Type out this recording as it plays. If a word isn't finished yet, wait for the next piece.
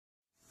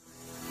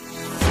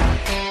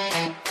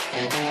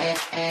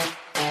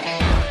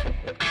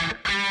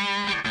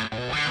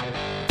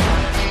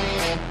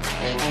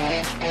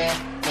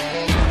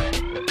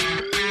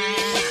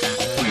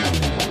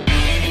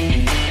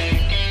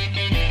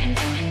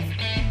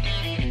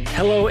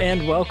Hello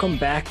and welcome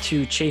back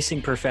to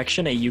Chasing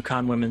Perfection, a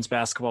UConn women's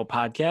basketball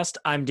podcast.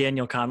 I'm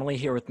Daniel Connolly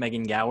here with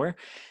Megan Gower.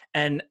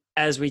 And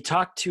as we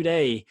talk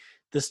today,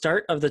 the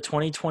start of the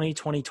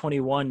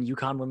 2020-2021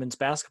 UConn women's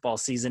basketball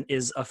season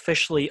is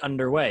officially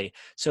underway.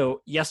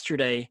 So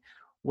yesterday,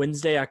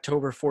 Wednesday,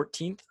 October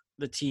 14th,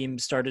 the team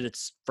started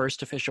its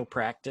first official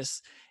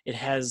practice. It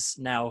has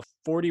now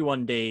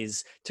 41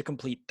 days to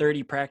complete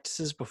 30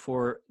 practices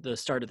before the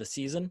start of the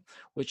season,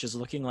 which is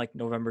looking like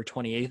November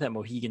 28th at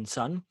Mohegan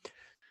Sun.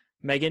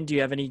 Megan, do you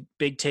have any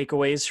big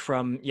takeaways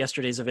from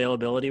yesterday's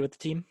availability with the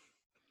team?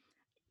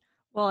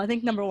 Well, I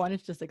think number one,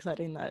 it's just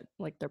exciting that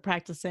they're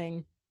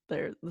practicing.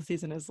 The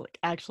season is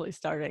actually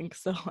starting.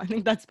 So I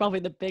think that's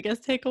probably the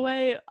biggest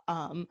takeaway.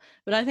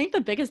 But I think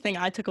the biggest thing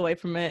I took away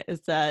from it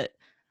is that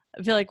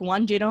I feel like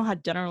Gino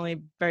had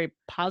generally very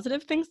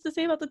positive things to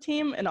say about the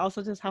team, and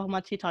also just how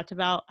much he talked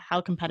about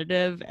how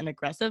competitive and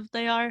aggressive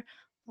they are.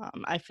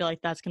 I feel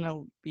like that's going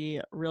to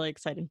be really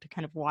exciting to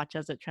kind of watch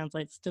as it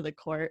translates to the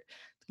court.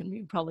 It's going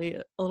to be probably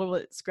a little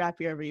bit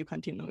scrappier of a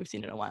UConn team than we've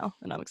seen in a while,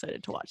 and I'm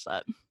excited to watch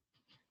that.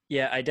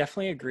 Yeah, I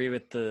definitely agree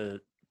with the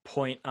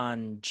point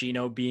on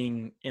Gino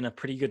being in a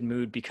pretty good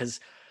mood,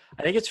 because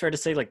I think it's fair to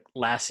say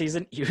last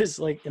season he was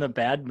in a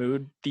bad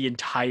mood the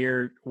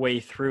entire way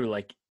through.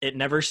 It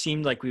never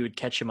seemed like we would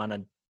catch him on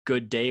a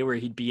good day where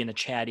he'd be in a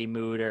chatty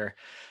mood or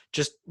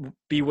just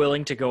be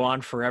willing to go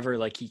on forever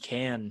like he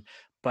can.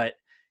 But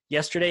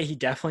yesterday he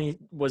definitely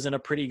was in a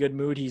pretty good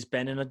mood. He's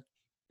been in a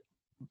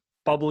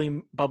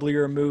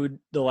bubblier mood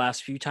the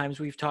last few times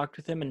we've talked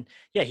with him, and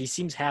yeah, he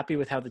seems happy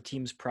with how the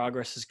team's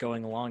progress is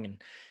going along.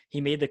 And he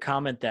made the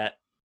comment that,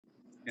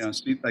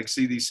 like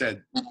CD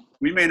said,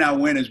 we may not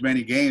win as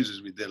many games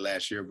as we did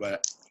last year,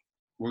 but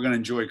we're going to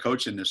enjoy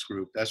coaching this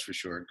group, that's for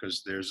sure,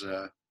 because there's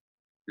a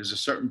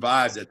certain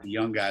vibe that the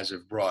young guys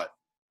have brought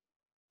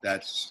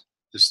that's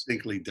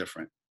distinctly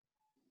different.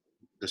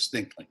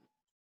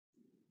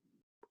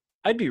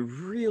 I'd be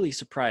really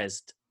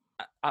surprised,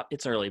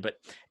 it's early, but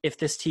if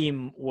this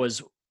team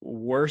was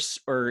worse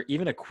or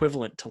even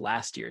equivalent to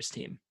last year's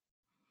team.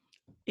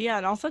 Yeah,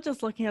 and also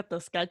just looking at the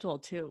schedule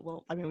too.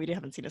 Well, I mean, we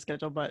haven't seen a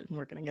schedule, but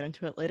we're going to get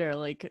into it later.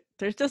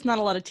 There's just not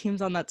a lot of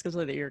teams on that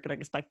schedule that you're going to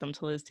expect them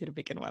to lose to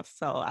begin with.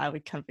 So I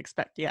would kind of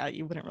expect,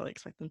 you wouldn't really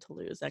expect them to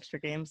lose extra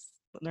games.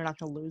 They're not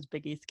going to lose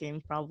Big East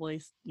games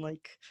probably.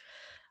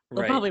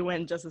 They'll probably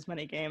win just as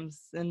many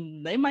games,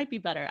 and they might be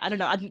better. I don't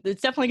know.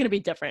 It's definitely going to be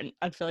different.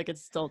 I feel like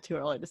it's still too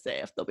early to say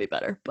if they'll be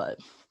better, but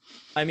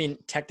I mean,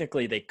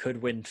 technically they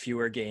could win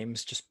fewer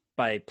games just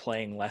by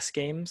playing less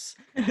games.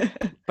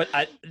 But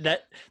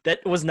that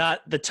was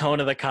not the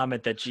tone of the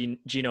comment that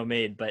Gino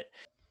made. But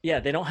yeah,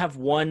 they don't have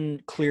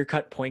one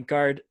clear-cut point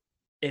guard.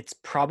 It's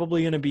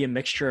probably going to be a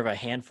mixture of a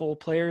handful of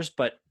players,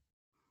 but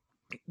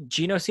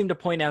Gino seemed to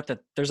point out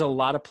that there's a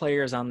lot of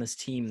players on this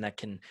team that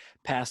can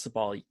pass the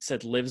ball. He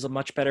said Liv's a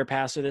much better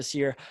passer this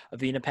year.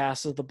 Avina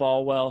passes the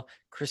ball well.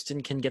 Kristen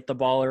can get the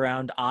ball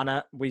around.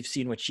 Anna, we've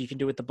seen what she can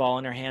do with the ball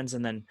in her hands.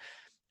 And then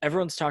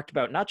everyone's talked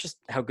about not just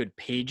how good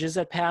Paige is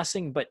at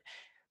passing, but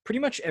pretty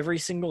much every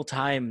single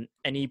time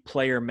any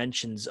player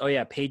mentions, oh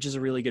yeah, Paige is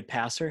a really good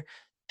passer,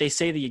 they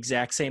say the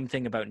exact same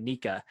thing about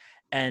Nika.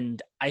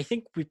 And I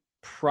think we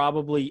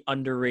probably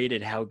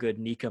underrated how good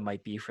Nika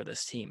might be for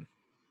this team.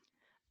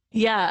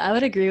 Yeah, I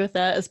would agree with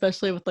that,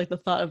 especially with the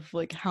thought of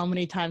how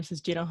many times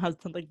has Gino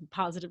had something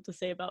positive to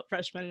say about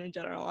freshmen in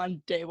general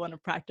on day one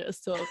of practice.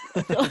 So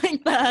I feel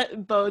like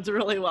that bodes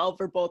really well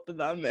for both of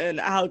them and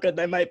how good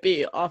they might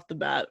be off the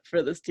bat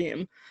for this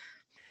team.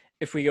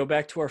 If we go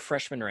back to our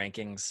freshman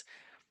rankings,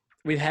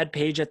 we've had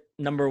Paige at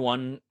number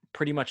one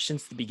pretty much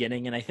since the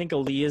beginning, and I think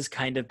Aaliyah's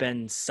kind of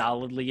been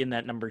solidly in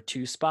that number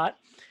two spot.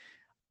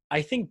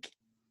 I think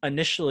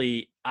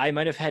initially I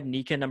might have had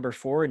Nika number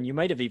 4, and you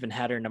might have even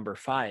had her number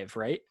 5,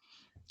 right?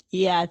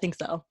 Yeah, I think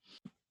so.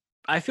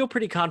 I feel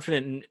pretty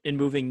confident in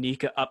moving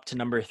Nika up to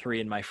number 3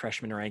 in my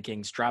freshman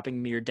rankings,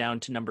 dropping Mir down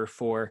to number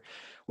 4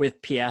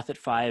 with Piath at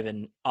 5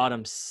 and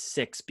Autumn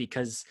 6,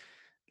 because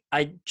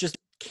I just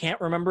can't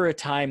remember a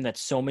time that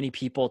so many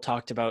people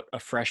talked about a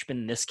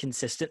freshman this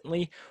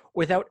consistently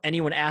without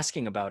anyone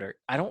asking about her.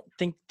 I don't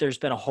think there's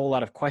been a whole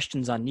lot of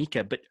questions on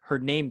Nika, but her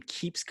name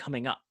keeps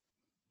coming up.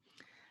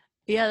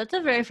 Yeah, that's a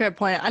very fair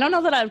point. I don't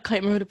know that I would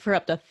quite move her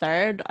up to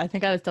 3rd. I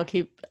think I would still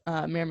keep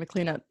Mira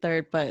McLean at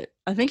 3rd, but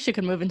I think she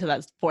could move into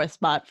that 4th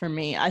spot for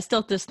me. I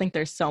still just think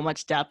there's so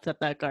much depth at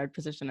that guard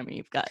position. I mean,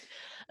 you've got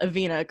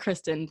Avina,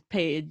 Kristen,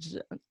 Paige,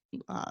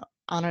 Anna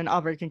and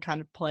Aubrey can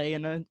kind of play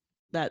in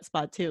that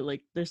spot too.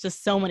 There's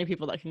just so many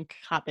people that can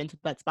hop into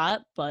that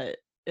spot, but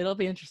it'll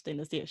be interesting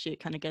to see if she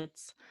kind of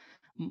gets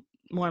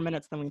more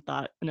minutes than we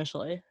thought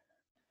initially.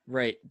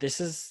 Right.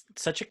 This is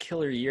such a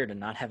killer year to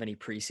not have any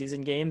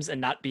preseason games and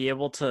not be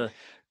able to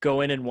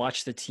go in and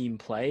watch the team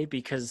play,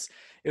 because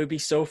it would be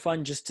so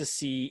fun just to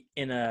see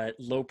in a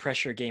low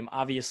pressure game.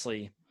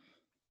 Obviously,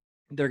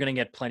 they're going to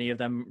get plenty of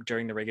them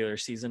during the regular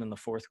season in the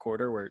fourth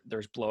quarter where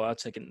there's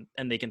blowouts.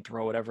 They can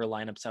throw whatever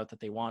lineups out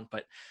that they want.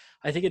 But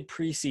I think in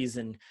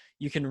preseason,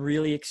 you can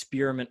really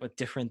experiment with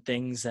different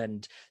things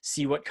and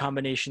see what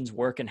combinations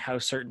work and how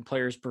certain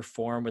players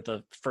perform with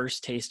a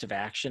first taste of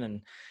action.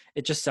 And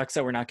it just sucks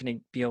that we're not going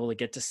to be able to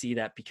get to see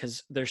that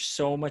because there's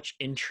so much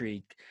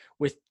intrigue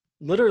with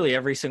literally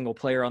every single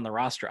player on the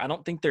roster. I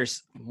don't think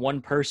there's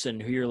one person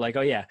who you're like,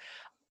 oh yeah,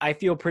 I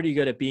feel pretty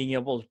good at being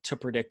able to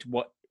predict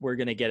what we're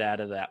going to get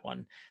out of that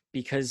one,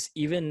 because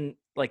even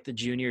like the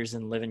juniors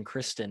and Liv and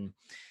Kristen,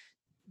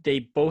 they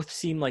both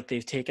seem like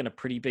they've taken a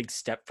pretty big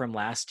step from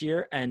last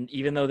year. And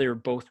even though they were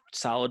both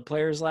solid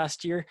players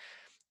last year,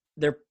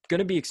 they're going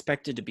to be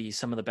expected to be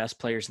some of the best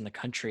players in the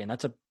country. And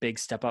that's a big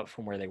step up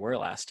from where they were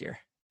last year.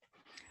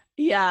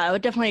 Yeah, I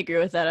would definitely agree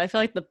with that. I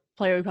feel like the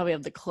player we probably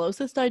have the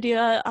closest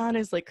idea on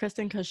is like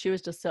Kristen, because she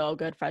was just so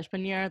good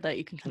freshman year that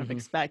you can kind of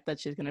expect that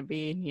she's going to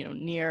be,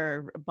 near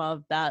or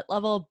above that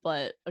level.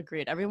 But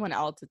agreed, everyone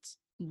else, it's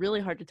really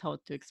hard to tell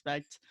what to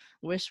expect.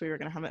 Wish we were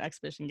going to have an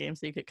exhibition game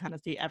so you could kind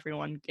of see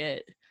everyone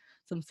get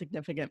some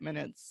significant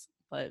minutes,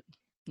 but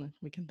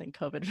we can thank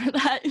COVID for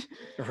that.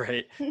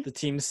 Right. The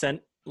team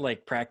sent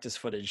like practice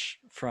footage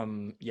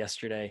from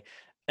yesterday,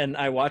 and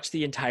I watched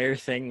the entire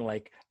thing.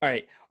 Like, all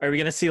right, are we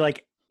going to see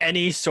like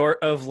any sort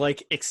of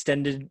like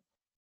extended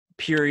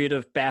period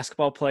of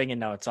basketball playing? And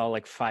now it's all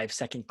like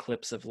 5-second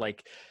clips of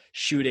like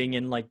shooting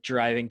and like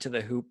driving to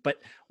the hoop.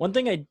 But one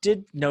thing I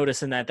did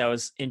notice in that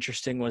was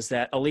interesting was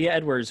that Aaliyah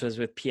Edwards was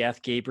with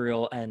Piath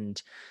Gabriel and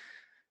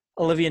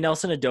Olivia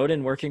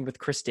Nelson-Adodan working with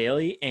Chris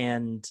Daly.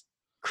 And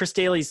Chris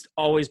Daly's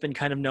always been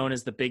kind of known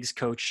as the bigs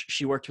coach.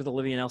 She worked with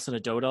Olivia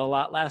Nelson-Adoda a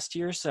lot last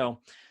year. So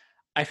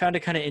I found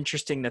it kind of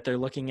interesting that they're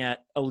looking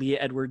at Aaliyah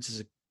Edwards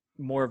as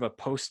more of a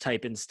post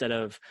type instead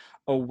of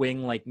a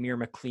wing like Mir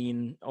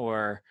McLean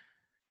or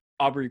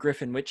Aubrey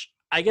Griffin, which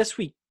I guess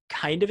we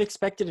kind of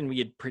expected and we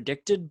had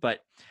predicted,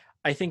 but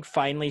I think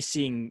finally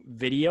seeing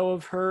video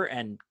of her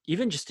and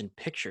even just in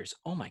pictures,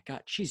 oh my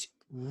God, she's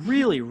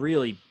really,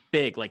 really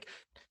big. Like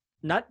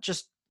not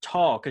just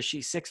tall because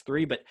she's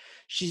 6'3", but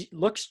she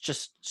looks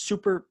just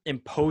super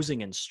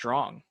imposing and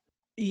strong.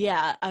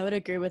 Yeah, I would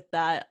agree with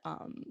that.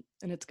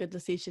 And it's good to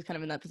see she's kind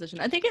of in that position.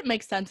 I think it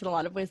makes sense in a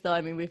lot of ways, though.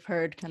 I mean, we've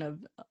heard kind of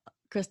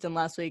Kristen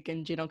last week,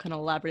 and Gino kind of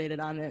elaborated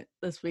on it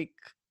this week,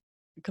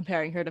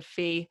 comparing her to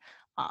Fee,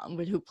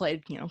 who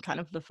played, kind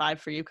of the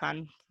 5 for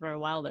UConn for a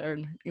while there,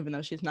 even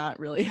though she's not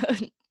really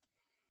an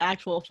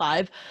actual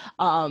 5.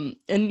 And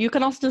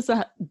UConn also just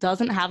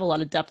doesn't have a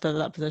lot of depth at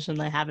that position.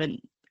 They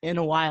haven't in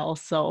a while,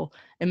 so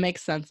it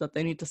makes sense that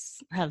they need to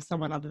have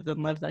someone other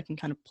than Liv that can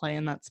kind of play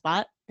in that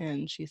spot,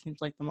 and she seems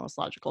like the most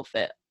logical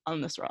fit on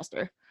this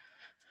roster.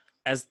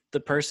 As the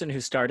person who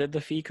started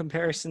the Fee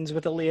comparisons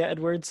with Aaliyah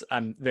Edwards,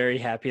 I'm very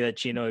happy that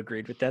Gino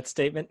agreed with that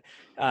statement.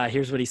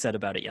 Here's what he said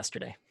about it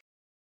yesterday.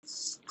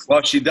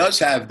 Well, she does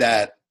have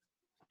that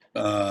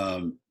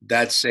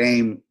that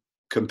same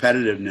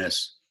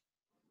competitiveness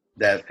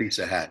that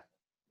Fisa had.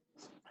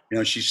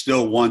 She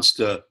still wants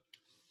to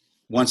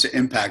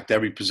impact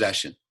every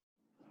possession.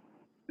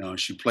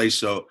 She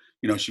plays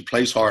she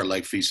plays hard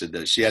like Fisa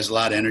does. She has a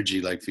lot of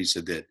energy like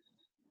Fisa did.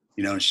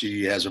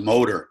 She has a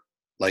motor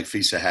like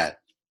Fisa had.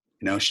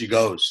 She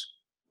goes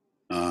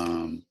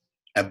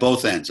at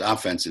both ends,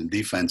 offensive and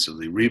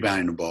defensively,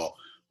 rebounding the ball,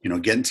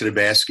 getting to the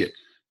basket.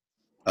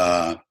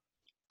 I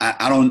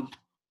don't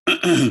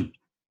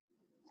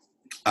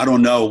I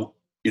don't know,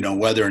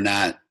 whether or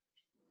not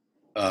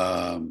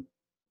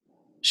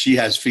she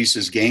has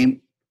Fisa's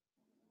game.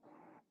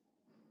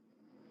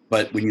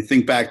 But when you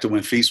think back to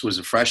when Feast was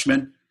a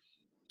freshman,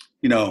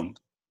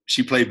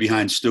 she played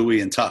behind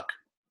Stewie and Tuck.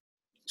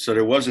 So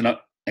there wasn't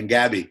and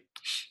Gabby.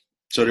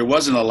 So there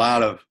wasn't a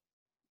lot of,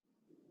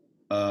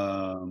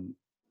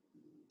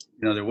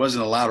 there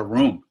wasn't a lot of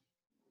room.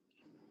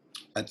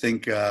 I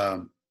think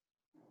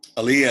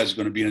Aaliyah is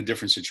going to be in a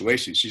different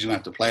situation. She's going to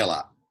have to play a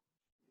lot.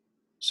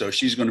 So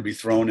she's going to be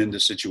thrown into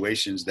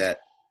situations that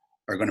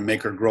are going to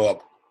make her grow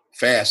up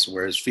fast,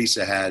 whereas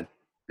Fisa had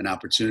an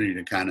opportunity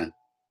to kind of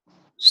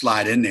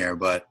slide in there.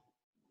 But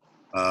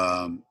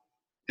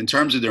in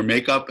terms of their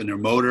makeup and their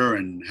motor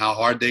and how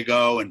hard they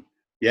go, and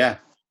yeah,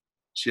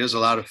 she has a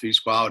lot of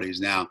Feast qualities.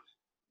 Now,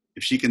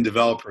 if she can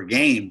develop her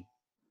game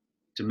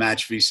to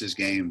match Fisa's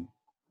game,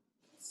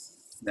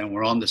 then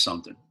we're on to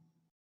something.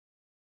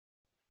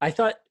 I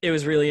thought it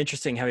was really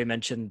interesting how he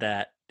mentioned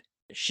that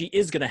she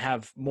is going to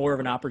have more of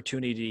an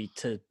opportunity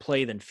to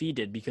play than Fee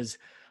did, because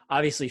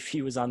obviously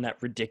Fee was on that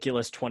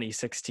ridiculous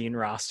 2016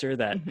 roster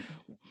that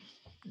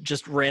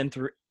just ran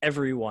through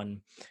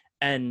everyone.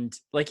 And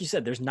like you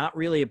said, there's not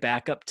really a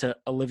backup to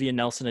Olivia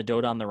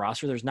Nelson-Adoda on the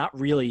roster. There's not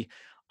really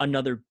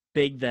another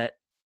big that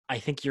I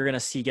think you're going to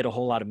see get a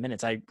whole lot of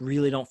minutes. I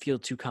really don't feel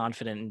too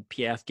confident in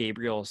Piath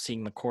Gabriel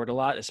seeing the court a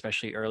lot,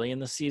 especially early in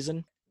the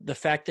season. The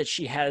fact that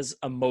she has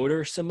a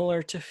motor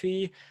similar to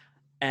Fee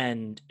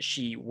and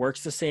she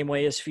works the same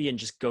way as Fee and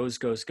just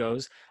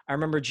goes. I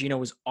remember Gino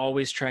was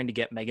always trying to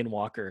get Megan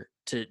Walker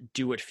to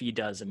do what Fee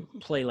does and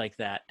play like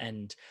that.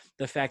 And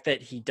the fact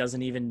that he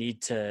doesn't even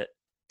need to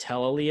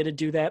tell Aaliyah to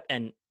do that.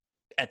 And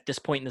at this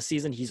point in the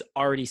season, he's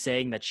already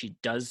saying that she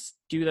does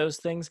do those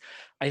things.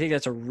 I think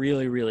that's a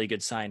really, really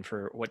good sign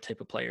for what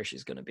type of player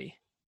she's going to be.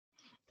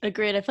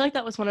 Agreed. I feel like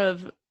that was one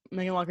of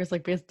Megan Walker's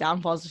like biggest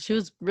downfalls. She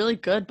was really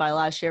good by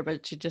last year,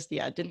 but she just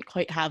didn't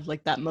quite have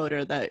like that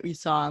motor that we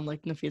saw on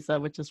like Nafisa,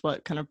 which is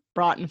what kind of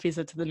brought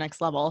Nafisa to the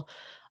next level.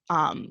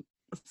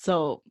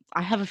 So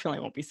I have a feeling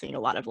I won't be seeing a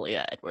lot of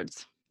Leah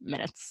Edwards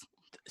minutes.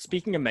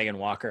 Speaking of Megan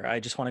Walker, I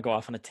just want to go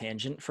off on a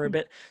tangent for a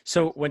bit.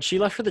 So when she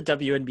left for the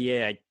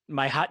WNBA,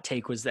 my hot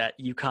take was that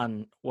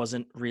UConn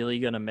wasn't really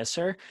going to miss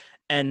her.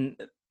 And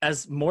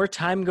as more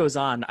time goes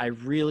on, I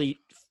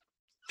really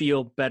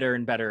feel better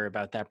and better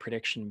about that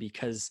prediction,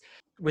 because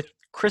with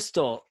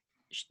Crystal,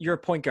 you're a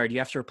point guard. You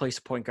have to replace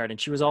a point guard. And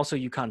she was also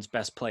UConn's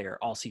best player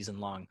all season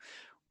long.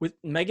 With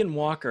Megan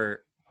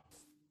Walker,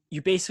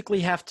 you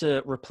basically have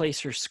to replace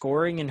her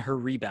scoring and her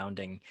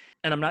rebounding.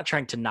 And I'm not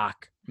trying to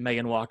knock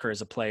Megan Walker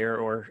as a player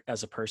or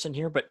as a person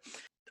here, but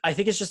I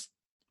think it's just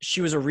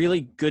she was a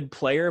really good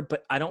player,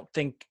 but I don't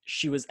think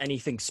she was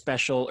anything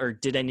special or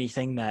did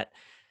anything that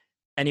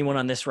anyone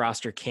on this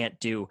roster can't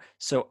do.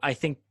 So I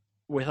think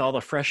with all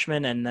the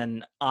freshmen and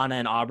then Anna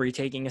and Aubrey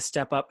taking a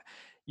step up,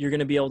 you're going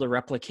to be able to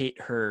replicate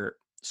her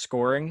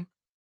scoring.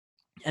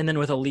 And then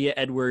with Aaliyah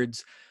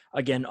Edwards,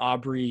 again,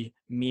 Aubrey,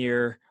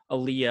 Mir,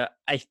 Aaliyah,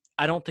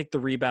 I don't think the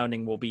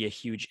rebounding will be a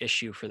huge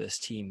issue for this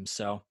team.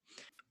 So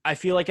I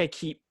feel like I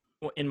keep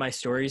in my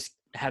stories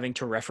having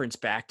to reference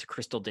back to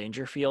Crystal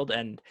Dangerfield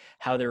and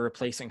how they're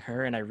replacing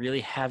her. And I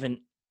really haven't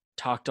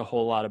talked a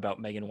whole lot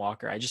about Megan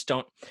Walker. I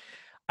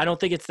don't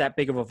think it's that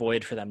big of a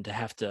void for them to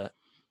have to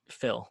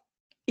fill.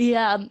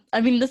 Yeah,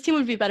 I mean, this team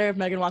would be better if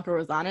Megan Walker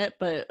was on it,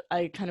 but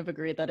I kind of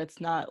agree that it's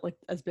not like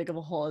as big of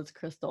a hole as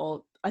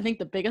Crystal. I think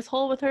the biggest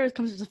hole with her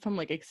comes just from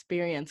like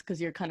experience,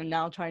 because you're kind of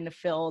now trying to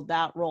fill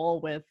that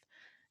role with,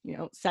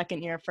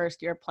 second year,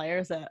 first year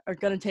players that are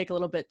going to take a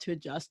little bit to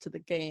adjust to the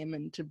game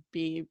and to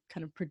be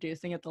kind of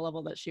producing at the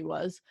level that she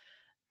was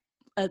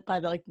by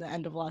the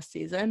end of last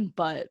season.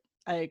 But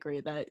I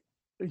agree that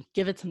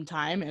give it some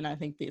time, and I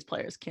think these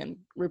players can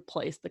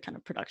replace the kind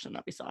of production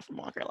that we saw from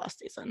Walker last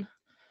season.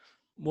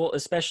 Well,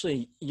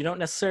 especially, you don't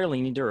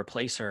necessarily need to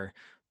replace her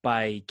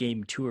by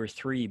game 2 or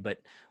 3, but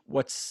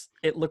what's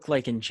it look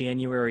like in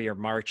January or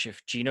March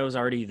if Gino's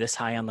already this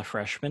high on the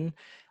freshmen?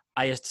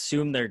 I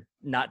assume they're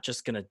not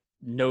just going to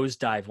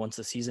nosedive once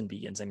the season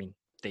begins. I mean,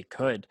 they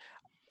could.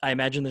 I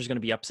imagine there's going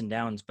to be ups and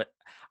downs, but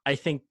I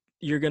think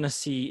you're going to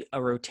see a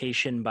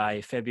rotation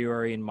by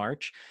February and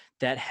March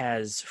that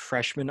has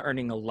freshmen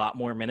earning a lot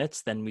more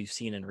minutes than we've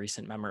seen in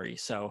recent memory.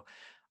 So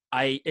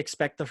I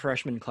expect the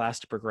freshman class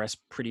to progress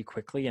pretty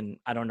quickly, and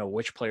I don't know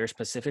which player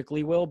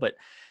specifically will, but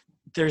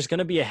there's going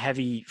to be a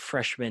heavy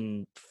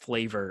freshman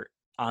flavor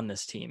on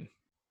this team.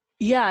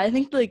 Yeah, I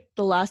think like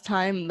the last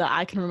time that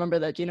I can remember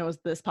that Gino was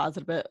this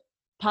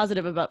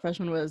positive about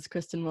freshmen was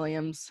Kristen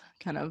Williams,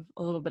 kind of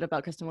a little bit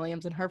about Kristen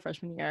Williams in her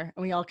freshman year.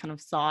 And we all kind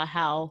of saw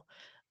how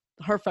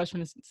her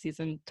freshman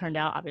season turned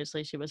out.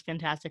 Obviously, she was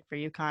fantastic for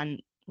UConn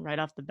right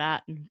off the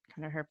bat in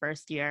kind of her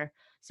first year.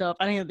 So if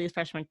any of these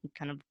freshmen can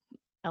kind of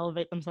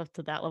elevate themselves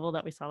to that level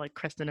that we saw like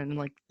Kristen in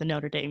like the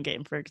Notre Dame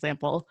game, for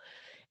example,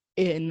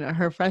 in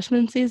her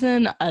freshman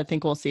season, I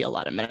think we'll see a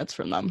lot of minutes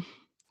from them.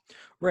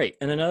 Right.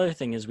 And another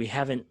thing is we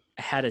haven't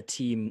had a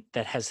team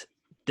that has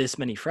this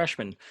many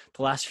freshmen.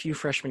 The last few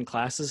freshman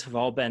classes have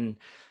all been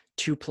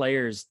 2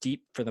 players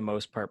deep for the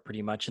most part,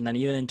 pretty much. And then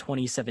even in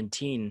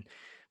 2017,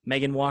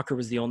 Megan Walker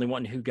was the only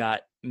one who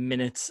got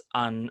minutes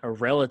on a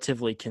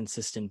relatively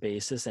consistent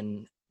basis,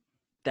 and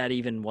that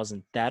even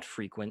wasn't that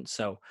frequent.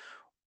 So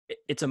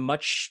it's a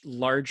much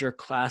larger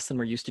class than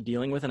we're used to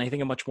dealing with, and I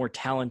think a much more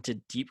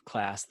talented, deep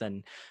class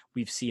than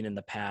we've seen in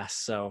the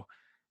past. So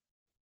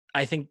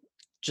I think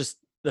just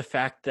the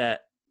fact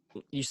that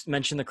you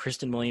mentioned the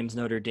Kristen Williams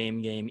Notre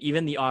Dame game,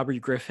 even the Aubrey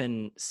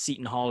Griffin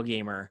Seton Hall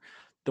gamer,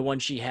 the one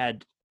she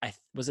had,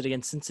 was it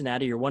against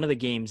Cincinnati or one of the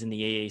games in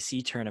the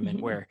AAC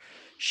tournament where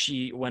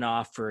she went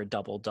off for a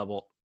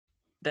double-double.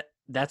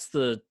 That's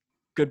the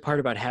good part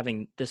about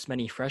having this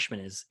many freshmen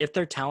is if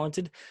they're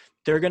talented,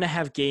 they're going to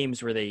have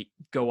games where they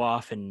go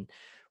off and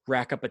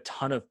rack up a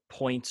ton of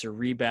points or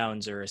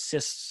rebounds or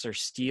assists or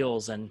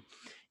steals. And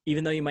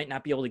even though you might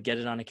not be able to get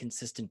it on a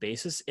consistent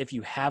basis, if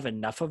you have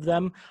enough of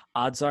them,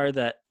 odds are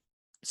that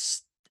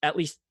at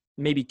least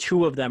maybe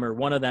 2 of them or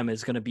 1 of them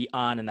is going to be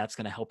on, and that's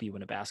going to help you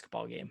win a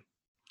basketball game.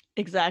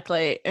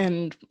 Exactly.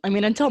 And I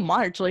mean, until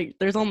March, like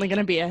there's only going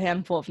to be a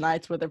handful of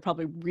nights where they're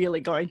probably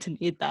really going to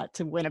need that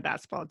to win a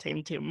basketball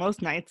team too.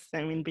 Most nights,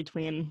 I mean,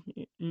 between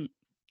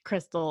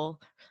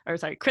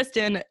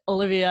Kristen,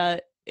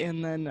 Olivia,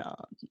 and then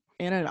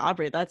Anna and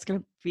Aubrey, that's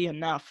going to be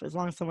enough as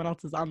long as someone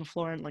else is on the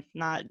floor and like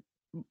not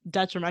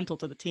detrimental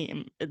to the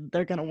team.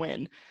 They're going to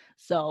win.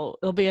 So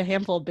there'll be a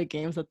handful of big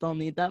games that they'll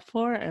need that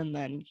for. And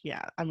then,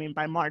 yeah, I mean,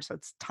 by March,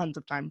 that's tons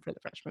of time for the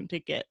freshmen to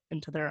get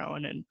into their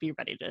own and be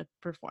ready to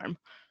perform.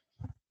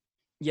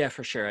 Yeah,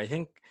 for sure. I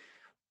think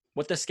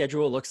what the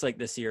schedule looks like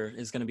this year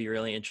is going to be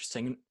really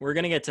interesting. We're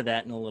going to get to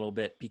that in a little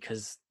bit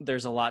because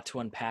there's a lot to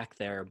unpack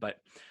there.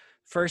 But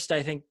first,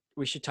 I think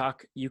we should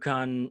talk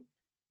UConn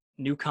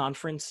new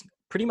conference,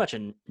 pretty much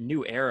a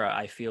new era,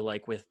 I feel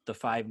like, with the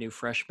 6 new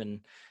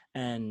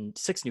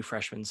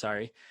freshmen,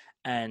 sorry,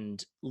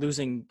 and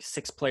losing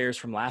 6 players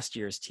from last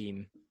year's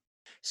team.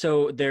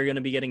 So they're going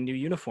to be getting new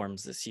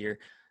uniforms this year.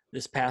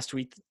 This past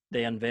week,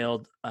 they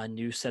unveiled a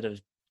new set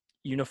of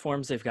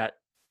uniforms. They've got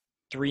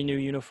 3 new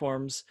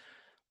uniforms,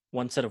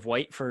 1 set of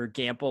white for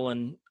Gamble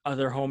and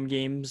other home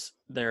games,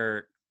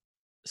 their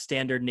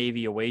standard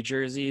Navy away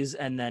jerseys,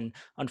 and then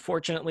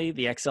unfortunately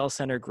the XL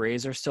Center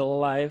grays are still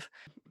alive.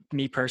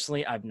 Me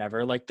personally, I've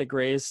never liked the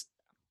grays.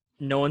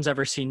 No one's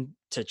ever seen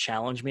to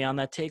challenge me on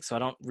that take, so I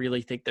don't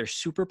really think they're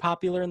super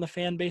popular in the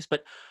fan base,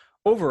 but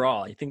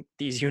overall, I think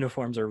these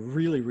uniforms are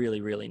really,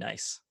 really, really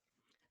nice.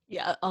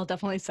 Yeah, I'll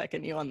definitely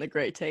second you on the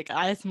gray take.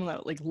 I have someone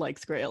that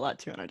likes gray a lot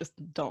too, and I just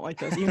don't like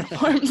those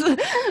uniforms.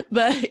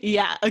 But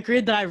yeah,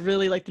 agreed that I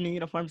really like the new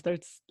uniforms.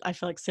 I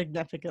feel like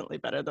significantly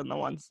better than the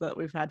ones that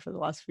we've had for the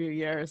last few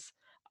years.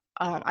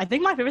 I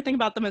think my favorite thing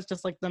about them is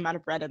just like the amount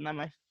of red in them.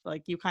 I feel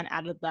like you kind of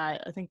added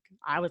that. I think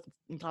I was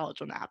in college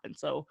when that happened,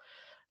 so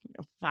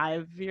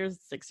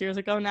 6 years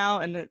ago now,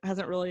 and it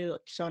hasn't really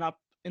shown up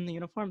in the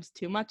uniforms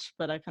too much.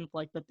 But I kind of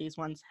like that these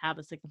ones have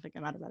a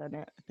significant amount of red in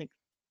it. I think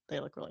they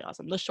look really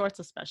awesome. The shorts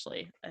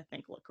especially, I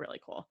think, look really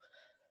cool.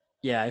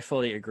 Yeah, I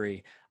fully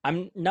agree.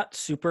 I'm not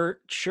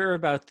super sure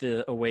about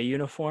the away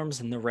uniforms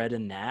and the red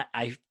and that.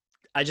 I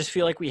just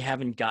feel like we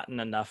haven't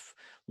gotten enough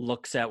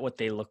looks at what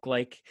they look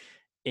like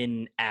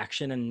in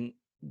action, and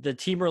the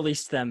team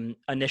released them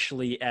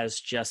initially as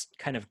just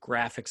kind of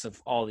graphics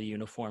of all the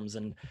uniforms,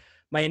 and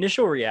my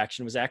initial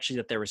reaction was actually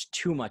that there was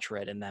too much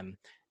red in them.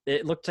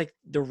 It looked like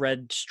the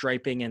red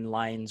striping and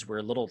lines were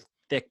a little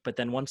thick, but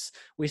then once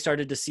we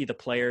started to see the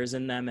players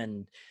in them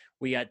and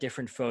we got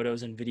different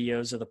photos and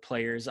videos of the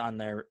players on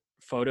their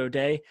photo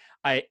day,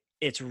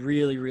 it's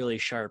really, really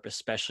sharp,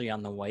 especially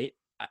on the white.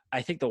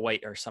 I think the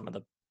white are some of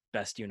the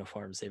best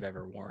uniforms they've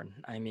ever worn.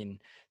 I mean,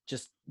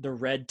 just the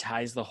red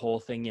ties the whole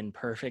thing in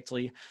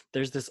perfectly.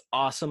 There's this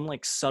awesome,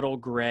 like, subtle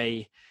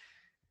gray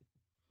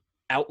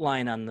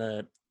outline on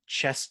the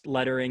chest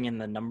lettering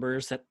and the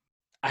numbers that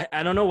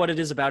I don't know what it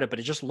is about it, but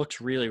it just looks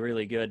really,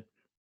 really good.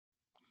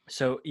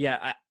 So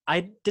yeah,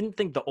 I didn't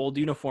think the old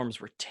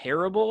uniforms were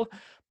terrible,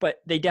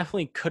 but they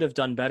definitely could have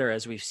done better,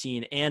 as we've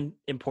seen. And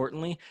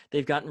importantly,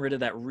 they've gotten rid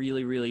of that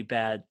really, really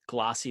bad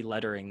glossy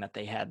lettering that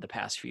they had the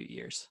past few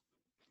years.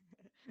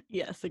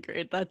 Yes,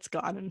 agreed. That's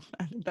gone, and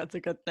I think that's a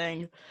good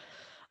thing.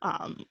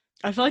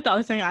 I feel like the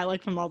other thing I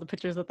like from all the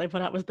pictures that they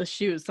put out was the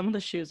shoes. Some of the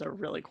shoes are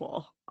really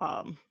cool.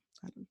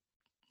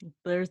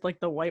 There's like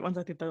the white ones.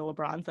 I think they're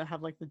LeBrons that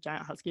have like the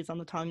giant huskies on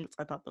the tongues.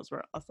 I thought those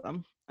were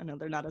awesome. I know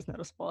they're not as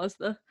noticeable as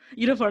the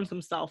uniforms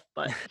themselves,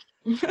 but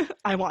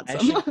I want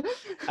some.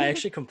 I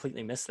actually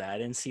completely missed that. I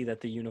didn't see that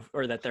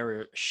that there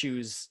were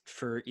shoes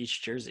for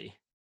each jersey.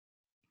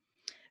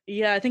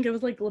 Yeah, I think it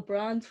was like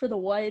LeBron's for the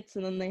whites,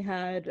 and then they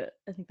had,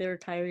 I think they were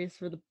Kyrie's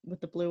with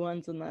the blue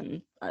ones, and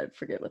then I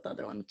forget what the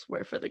other ones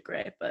were for the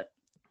gray, but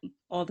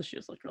all the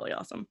shoes look really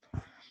awesome.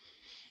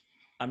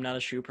 I'm not a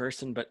shoe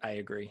person, but I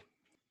agree.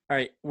 All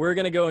right, we're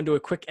going to go into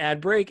a quick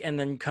ad break and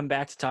then come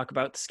back to talk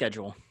about the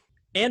schedule.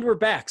 And we're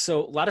back.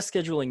 So a lot of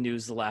scheduling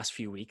news the last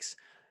few weeks,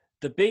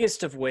 the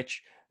biggest of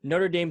which,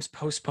 Notre Dame's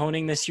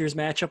postponing this year's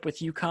matchup with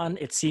UConn.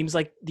 It seems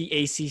like the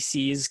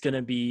ACC is going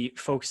to be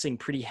focusing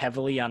pretty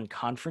heavily on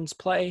conference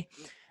play.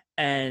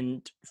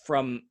 And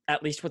from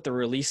at least what the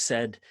release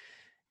said,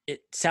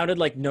 it sounded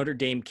like Notre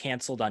Dame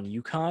canceled on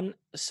UConn.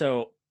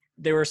 So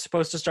they were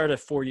supposed to start a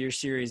 4-year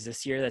series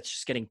this year. That's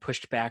just getting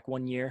pushed back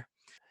 1 year.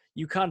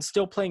 UConn's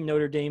still playing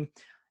Notre Dame.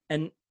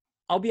 And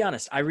I'll be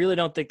honest, I really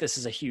don't think this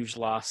is a huge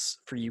loss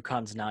for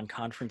UConn's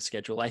non-conference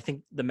schedule. I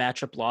think the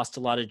matchup lost a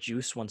lot of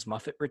juice once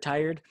Muffet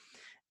retired.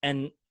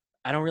 And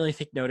I don't really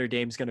think Notre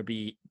Dame's going to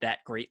be that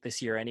great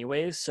this year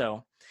anyways.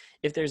 So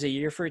if there's a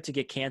year for it to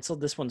get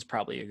canceled, this one's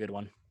probably a good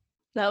one.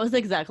 That was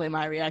exactly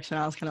my reaction.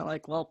 I was kind of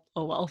like, well,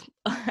 oh well.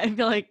 I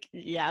feel like,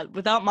 yeah,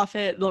 without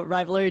Muffet, the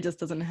rivalry just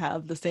doesn't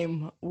have the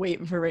same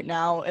weight for right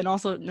now. And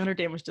also Notre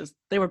Dame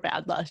they were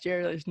bad last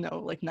year. There's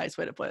no nice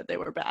way to put it. They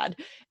were bad.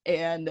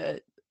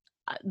 And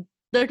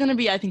they're going to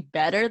be, I think,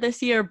 better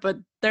this year, but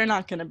they're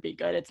not going to be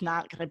good. It's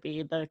not going to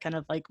be the kind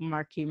of like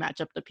marquee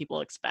matchup that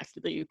people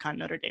expect the UConn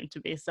Notre Dame to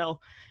be. So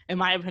in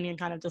my opinion,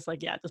 kind of just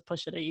like, yeah, just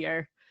push it a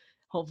year.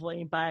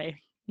 Hopefully by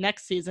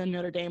next season,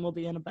 Notre Dame will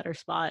be in a better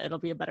spot. It'll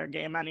be a better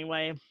game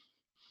anyway.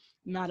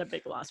 Not a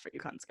big loss for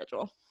UConn's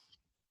schedule.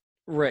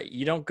 Right.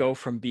 You don't go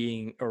from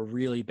being a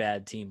really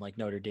bad team like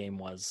Notre Dame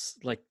was.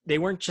 Like, they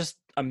weren't just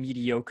a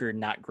mediocre,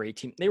 not great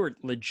team. They were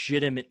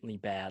legitimately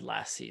bad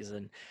last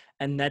season.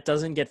 And that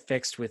doesn't get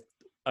fixed with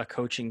a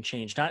coaching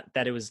change. Not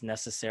that it was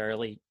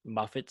necessarily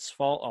Muffet's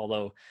fault,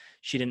 although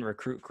she didn't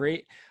recruit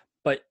great,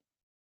 but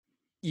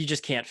you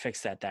just can't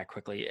fix that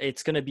quickly.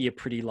 It's going to be a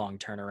pretty long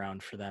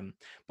turnaround for them.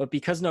 But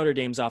because Notre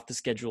Dame's off the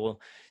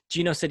schedule,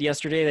 Gino said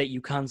yesterday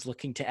that UConn's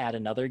looking to add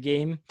another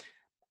game.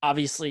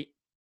 Obviously,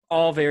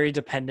 all very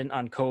dependent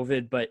on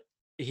COVID, but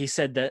he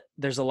said that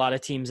there's a lot of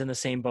teams in the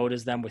same boat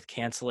as them with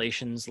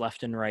cancellations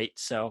left and right.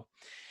 So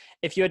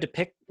If you had to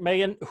pick,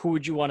 Megan, who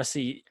would you want to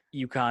see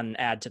UConn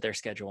add to their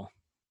schedule?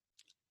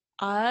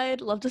 I'd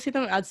love to see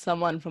them add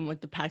someone from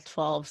like the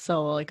Pac-12,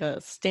 so like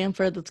a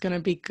Stanford that's going to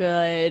be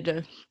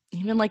good,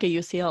 even like a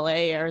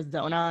UCLA,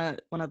 Arizona,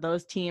 one of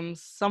those teams,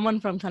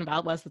 someone from kind of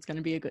out west that's going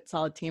to be a good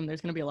solid team.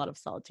 There's going to be a lot of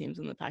solid teams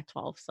in the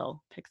Pac-12,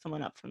 so pick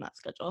someone up from that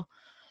schedule.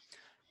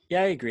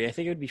 Yeah, I agree. I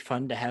think it would be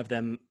fun to have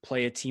them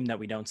play a team that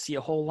we don't see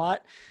a whole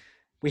lot.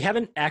 We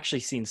haven't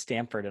actually seen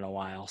Stanford in a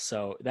while,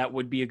 so that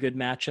would be a good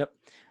matchup.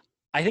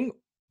 I think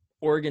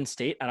Oregon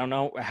State, I don't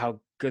know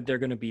how good they're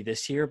going to be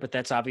this year, but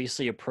that's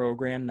obviously a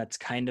program that's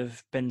kind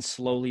of been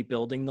slowly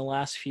building the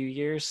last few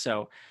years.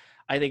 So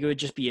I think it would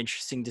just be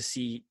interesting to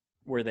see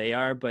where they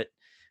are. But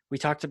we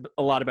talked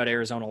a lot about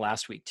Arizona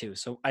last week too.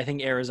 So I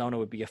think Arizona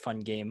would be a fun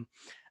game.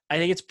 I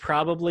think it's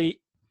probably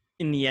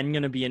in the end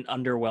going to be an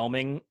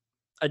underwhelming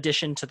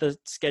addition to the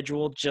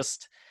schedule.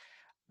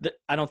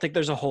 I don't think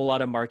there's a whole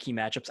lot of marquee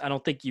matchups. I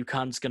don't think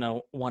UConn's going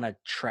to want to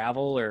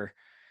travel, or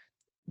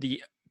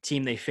the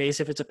team they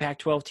face, if it's a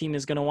Pac-12 team,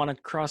 is going to want to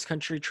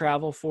cross-country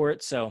travel for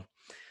it. So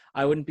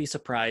I wouldn't be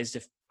surprised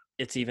if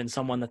it's even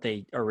someone that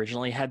they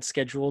originally had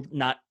scheduled.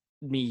 Not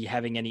me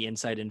having any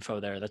inside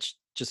info there. That's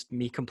just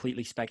me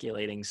completely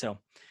speculating. So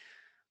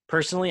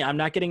personally, I'm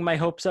not getting my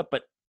hopes up,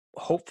 but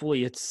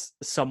hopefully it's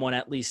someone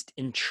at least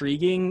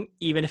intriguing,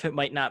 even if it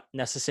might not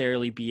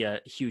necessarily be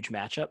a huge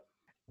matchup.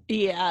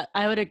 Yeah,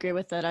 I would agree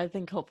with that. I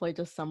think hopefully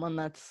just someone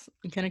that's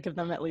going to give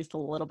them at least a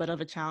little bit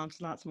of a challenge,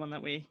 not someone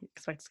that we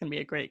expect is going to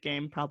be a great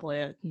game.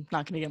 Probably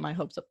not going to get my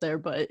hopes up there,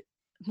 but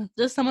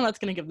just someone that's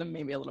going to give them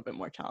maybe a little bit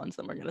more challenge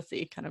than we're going to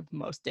see kind of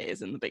most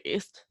days in the Big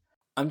East.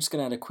 I'm just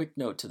going to add a quick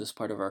note to this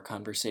part of our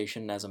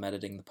conversation as I'm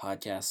editing the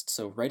podcast.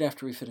 So right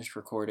after we finished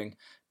recording,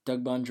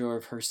 Doug Bonjour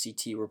of Her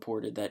CT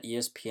reported that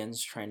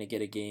ESPN's trying to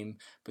get a game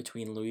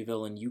between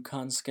Louisville and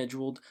UConn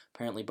scheduled.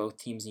 Apparently both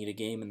teams need a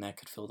game, and that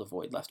could fill the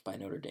void left by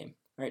Notre Dame.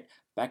 All right,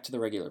 back to the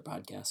regular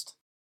podcast.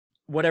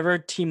 Whatever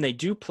team they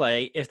do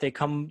play, if they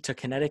come to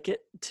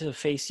Connecticut to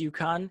face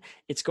UConn,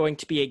 it's going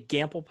to be at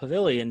Gampel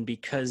Pavilion,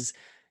 because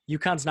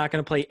UConn's not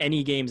going to play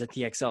any games at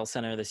the XL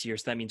Center this year.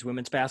 So that means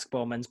women's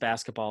basketball, men's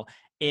basketball,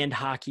 and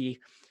hockey.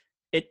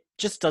 It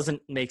just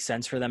doesn't make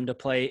sense for them to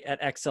play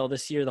at XL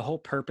this year. The whole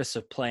purpose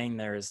of playing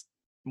there is,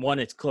 one,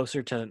 it's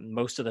closer to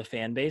most of the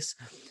fan base.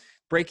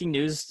 Breaking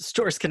news,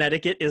 Storrs,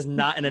 Connecticut is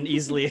not in an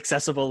easily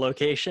accessible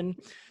location.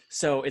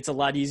 So it's a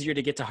lot easier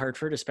to get to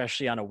Hartford,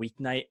 especially on a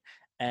weeknight.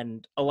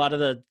 And a lot of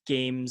the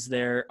games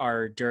there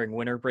are during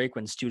winter break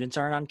when students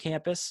aren't on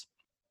campus.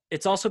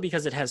 It's also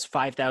because it has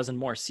 5,000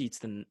 more seats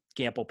than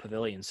Gampel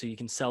Pavilion, so you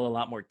can sell a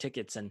lot more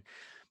tickets. And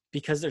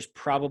because there's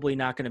probably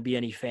not going to be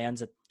any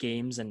fans at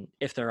games, and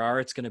if there are,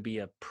 it's going to be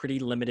a pretty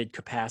limited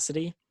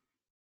capacity,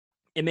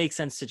 it makes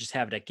sense to just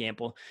have it at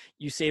Gampel.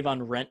 You save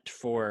on rent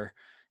for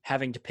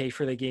having to pay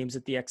for the games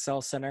at the XL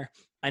Center.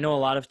 I know a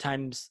lot of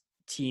times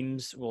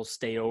teams will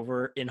stay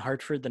over in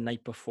Hartford the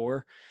night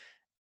before,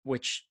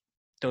 which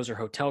those are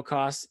hotel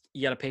costs.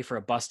 You got to pay for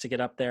a bus to get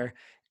up there.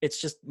 It's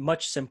just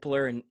much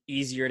simpler and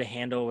easier to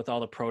handle with all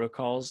the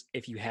protocols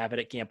if you have it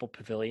at Gampel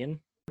Pavilion.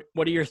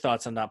 What are your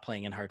thoughts on not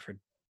playing in Hartford?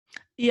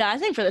 Yeah, I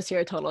think for this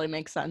year it totally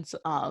makes sense.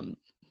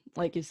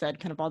 Like you said,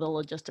 kind of all the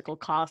logistical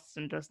costs,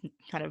 and just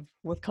kind of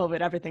with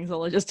COVID, everything's a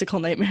logistical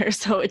nightmare.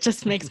 So it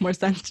just makes more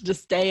sense to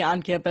just stay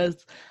on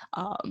campus.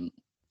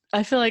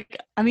 I feel like,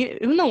 I mean,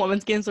 even the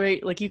women's games,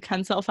 right, like you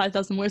can sell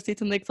 5,000 more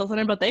seats in the XL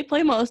Center, but they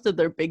play most of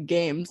their big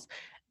games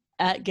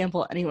at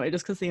Gampel anyway,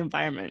 just because the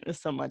environment is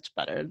so much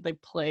better.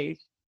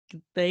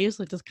 They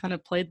usually just kind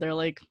of played their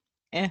like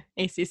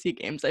ACC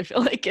games, I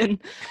feel like,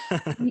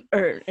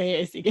 or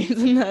AAC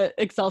games in the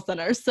XL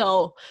Center.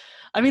 So,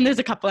 I mean, there's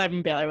a couple. I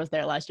mean, Baylor was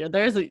there last year.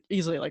 There's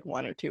usually like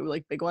one or two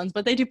like big ones,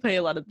 but they do play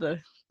a lot of the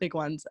big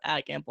ones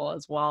at Gampel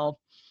as well.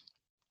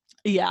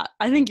 Yeah,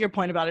 I think your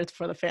point about it's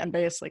for the fan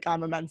base. Like,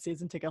 I'm a men's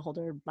season ticket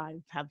holder. I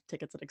have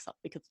tickets at Excel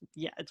because,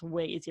 yeah, it's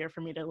way easier for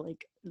me to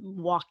like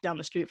walk down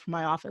the street from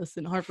my office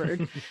in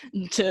Hartford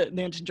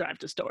than to drive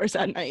to Storrs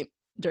at night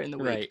during the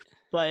week. Right.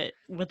 But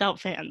without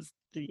fans,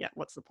 yeah,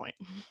 what's the point?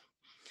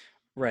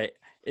 Right.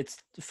 It's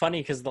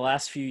funny because the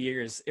last few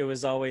years it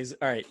was always,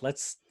 all right,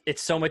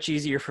 it's so much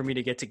easier for me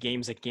to get to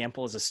games at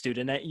Gampel as a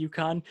student at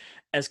UConn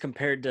as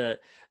compared to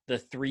the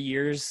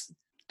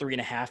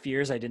 3.5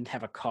 years I didn't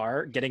have a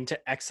car. Getting to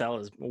XL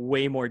is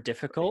way more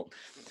difficult.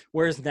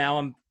 Whereas now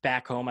I'm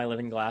back home. I live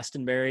in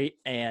Glastonbury,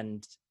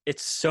 and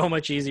it's so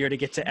much easier to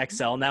get to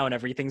XL now, and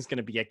everything's going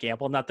to be at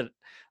Gampel. Not that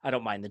I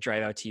don't mind the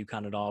drive out to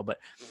UConn at all, but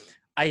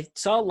I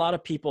saw a lot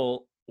of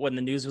people when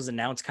the news was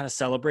announced kind of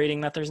celebrating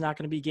that there's not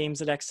going to be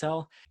games at XL.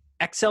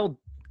 XL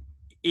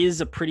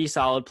is a pretty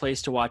solid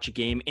place to watch a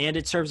game, and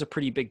it serves a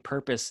pretty big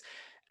purpose,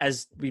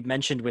 as we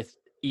mentioned, with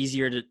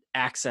easier to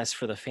access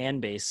for the fan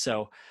base.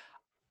 So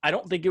I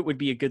don't think it would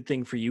be a good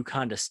thing for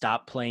UConn to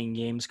stop playing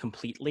games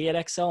completely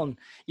at XL. And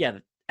yeah,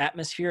 the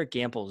atmosphere at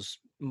Gampel is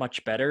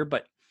much better.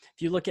 But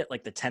if you look at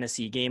like the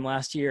Tennessee game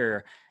last year,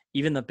 or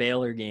even the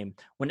Baylor game,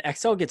 when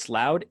XL gets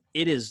loud,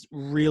 it is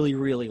really,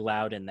 really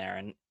loud in there.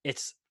 And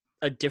it's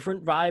a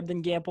different vibe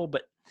than Gampel,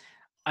 but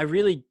I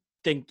really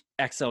think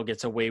XL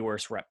gets a way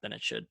worse rep than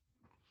it should.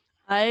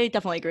 I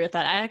definitely agree with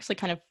that. I actually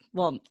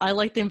I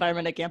like the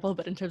environment at Gamble,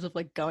 but in terms of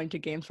like going to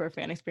games for a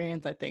fan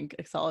experience, I think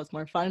Excel is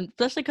more fun,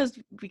 especially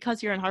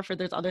because you're in Hartford,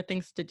 there's other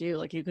things to do.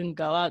 Like you can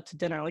go out to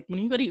dinner. Like when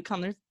you go to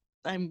UConn,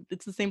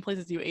 it's the same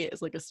places you ate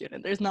as like a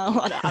student. There's not a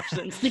lot of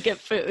options to get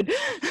food.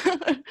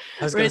 I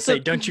was gonna Right? say, So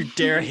don't you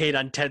dare hate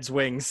on Ted's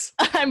Wings.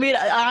 I mean,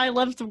 I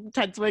love some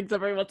Ted Swigs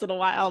every once in a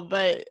while,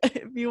 but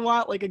if you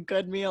want like a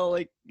good meal,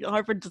 like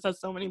Hartford just has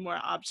so many more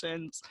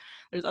options.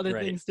 There's other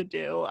Right. things to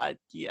do.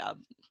 Yeah.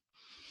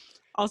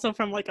 Also,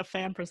 from like a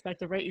fan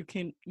perspective, right? You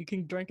can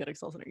drink at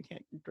Excel Center, you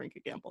can't drink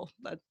at Gamble.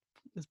 That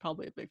is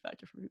probably a big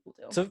factor for people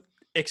too. It's an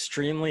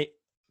extremely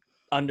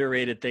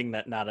underrated thing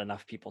that not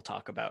enough people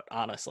talk about,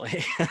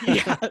 honestly.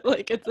 Yeah,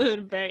 like it's a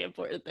very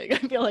important thing. I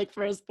feel like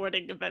for a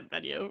sporting event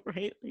venue,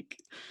 right?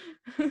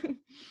 Like,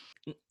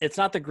 It's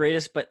not the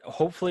greatest, but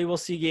hopefully we'll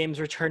see games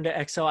return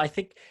to XL. I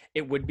think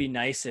it would be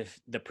nice if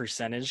the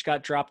percentage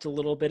got dropped a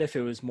little bit, if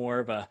it was more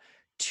of a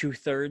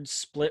 2/3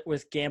 split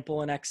with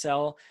Gamble and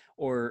XL,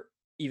 or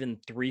even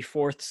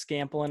 3/4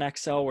 Gamble and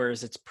XL,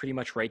 whereas it's pretty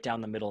much right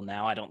down the middle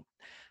now. I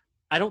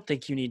don't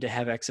think you need to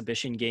have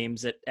exhibition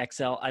games at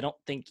XL. I don't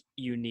think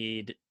you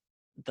need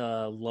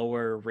the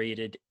lower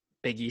rated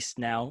Big East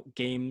now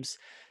games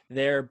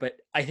there,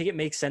 but I think it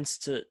makes sense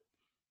to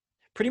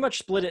pretty much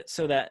split it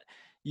so that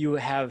you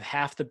have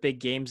half the big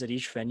games at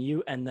each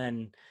venue and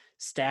then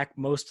stack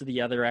most of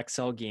the other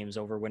XL games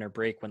over winter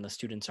break when the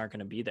students aren't going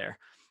to be there.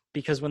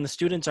 Because when the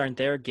students aren't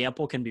there,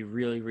 Gamble can be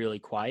really, really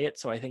quiet.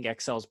 So I think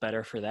XL is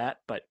better for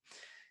that. But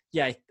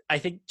yeah, I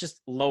think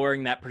just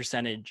lowering that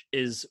percentage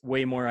is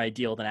way more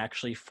ideal than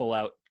actually full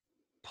out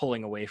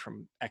pulling away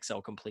from XL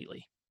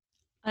completely.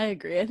 I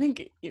agree. I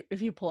think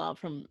if you pull out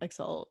from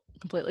Excel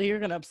completely, you're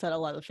gonna upset a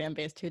lot of the fan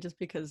base too, just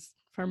because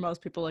for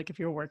most people, like if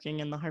you're working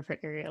in the Hartford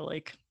area,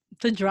 like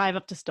to drive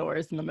up to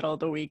stores in the middle of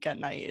the week at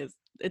night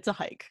it's a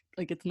hike.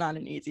 Like it's not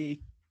an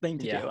easy thing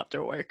to do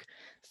after work.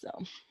 So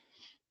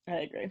I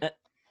agree.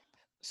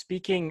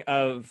 Speaking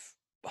of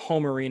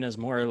home arenas,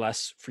 more or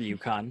less for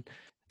UConn,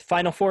 the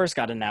Final Fours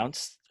got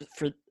announced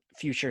for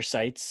future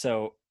sites.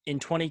 So in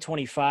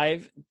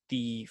 2025,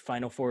 the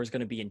Final Four is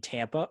going to be in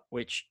Tampa,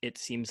 which it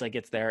seems like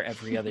it's there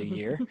every other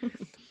year.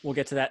 We'll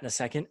get to that in a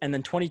second. And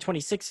then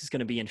 2026 is going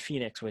to be in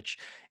Phoenix, which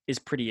is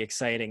pretty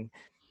exciting.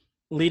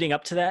 Leading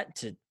up to that,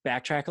 to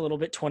backtrack a little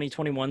bit,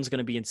 2021 is going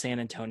to be in San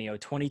Antonio.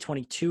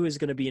 2022 is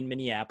going to be in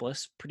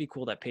Minneapolis. Pretty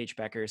cool that Paige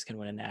Beckers can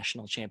win a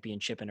national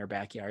championship in her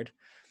backyard.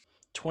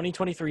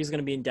 2023 is going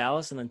to be in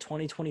Dallas, and then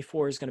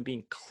 2024 is going to be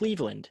in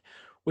Cleveland,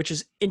 which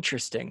is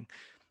interesting.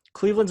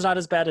 Cleveland's not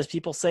as bad as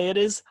people say it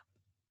is.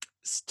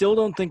 Still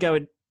don't think I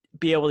would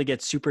be able to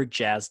get super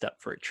jazzed up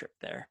for a trip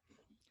there.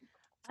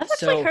 I've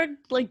actually heard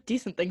like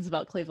decent things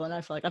about Cleveland.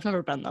 I feel like I've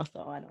never been though,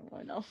 so I don't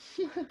really know.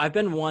 I've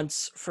been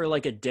once for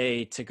like a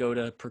day to go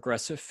to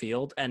Progressive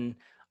Field, and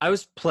I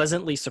was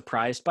pleasantly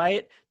surprised by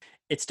it.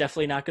 It's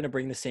definitely not going to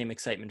bring the same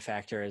excitement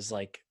factor as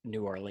like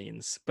New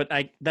Orleans. But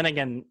then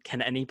again,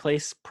 can any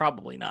place?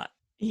 Probably not.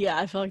 Yeah,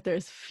 I feel like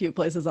there's few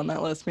places on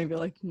that list. Maybe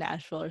like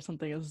Nashville or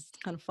something is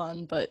kind of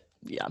fun. But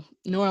yeah,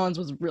 New Orleans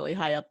was really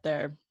high up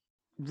there.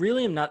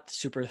 Really am not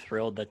super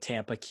thrilled that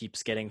Tampa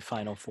keeps getting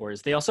Final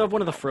Fours. They also have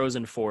one of the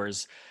Frozen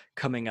Fours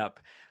coming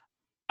up.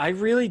 I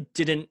really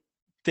didn't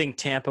think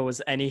Tampa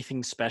was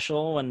anything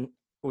special when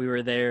we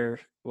were there.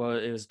 Well,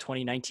 it was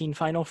 2019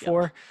 Final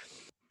Four. Yep.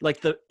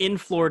 Like in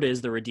Florida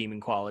is the redeeming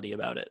quality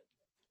about it.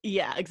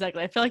 Yeah,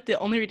 exactly. I feel like the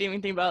only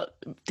redeeming thing about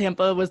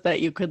Tampa was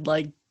that you could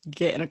like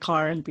get in a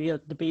car and be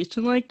at the beach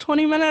in like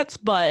 20 minutes.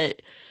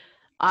 But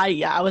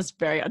I was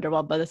very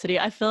underwhelmed by the city.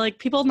 I feel like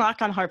people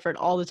knock on Hartford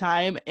all the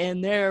time,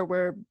 and there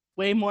were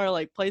way more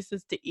like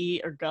places to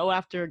eat or go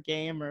after a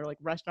game or like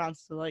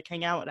restaurants to like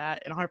hang out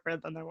at in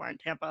Hartford than there were in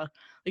Tampa.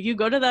 Like you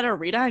go to that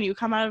arena and you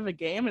come out of a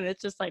game and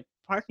it's just like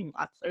parking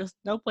lots. There's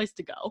no place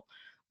to go.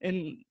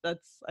 And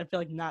that's, I feel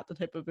like, not the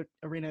type of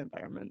arena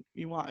environment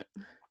you want.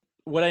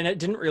 What I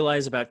didn't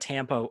realize about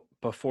Tampa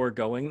before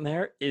going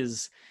there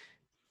is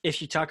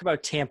if you talk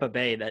about Tampa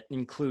Bay, that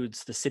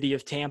includes the city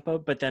of Tampa,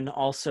 but then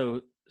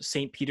also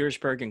St.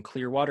 Petersburg and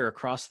Clearwater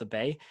across the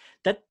bay.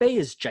 That bay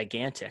is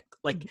gigantic.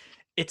 Like,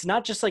 it's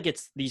not just like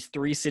it's these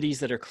three cities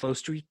that are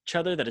close to each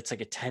other, that it's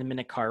like a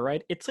 10-minute car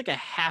ride. It's like a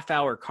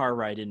half-hour car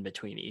ride in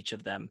between each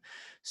of them.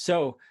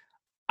 So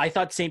I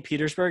thought St.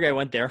 Petersburg, I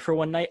went there for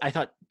one night. I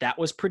thought that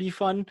was pretty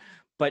fun.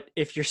 But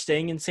if you're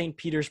staying in St.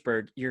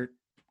 Petersburg, you're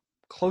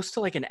close to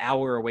like an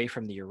hour away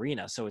from the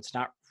arena. So it's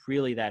not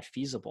really that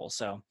feasible.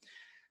 So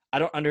I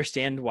don't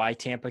understand why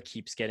Tampa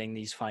keeps getting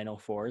these Final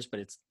Fours,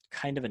 but it's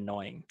kind of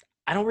annoying.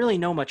 I don't really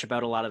know much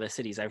about a lot of the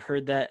cities. I've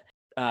heard that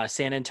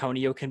San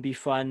Antonio can be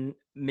fun.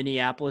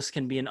 Minneapolis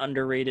can be an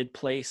underrated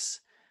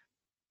place.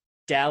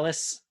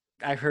 Dallas,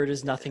 I've heard,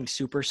 is nothing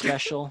super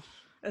special.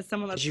 As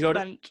someone that's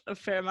spent a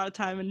fair amount of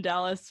time in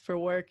Dallas for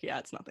work, yeah,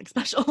 it's nothing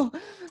special.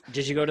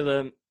 Did you go to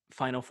the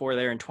Final Four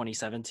there in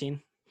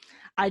 2017?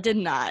 I did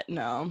not,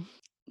 no.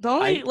 The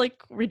only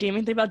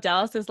redeeming thing about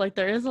Dallas is like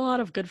there is a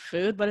lot of good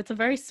food, but it's a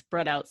very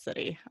spread out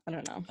city. I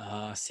don't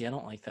know. See, I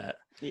don't like that.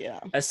 Yeah.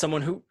 As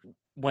someone who,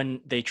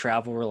 when they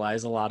travel,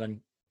 relies a lot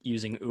on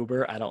using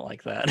Uber. I don't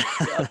like that.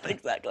 Yep,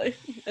 exactly.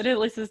 And at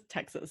least it's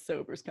Texas, so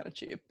Uber's kind of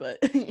cheap, but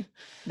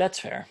That's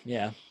fair.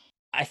 Yeah.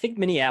 I think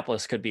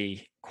Minneapolis could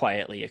be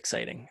quietly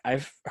exciting.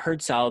 I've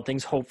heard solid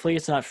things. Hopefully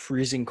it's not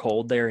freezing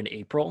cold there in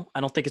April.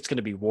 I don't think it's going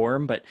to be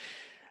warm, but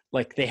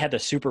like they had the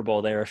Super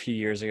Bowl there a few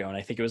years ago and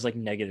I think it was like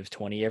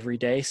 -20 every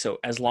day. So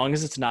as long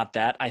as it's not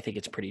that, I think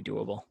it's pretty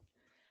doable.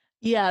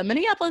 yeah,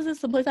 Minneapolis is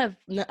someplace I've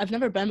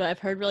never been, but I've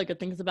heard really good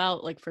things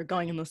about. Like for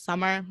going in the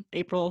summer,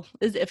 April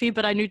is iffy,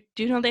 but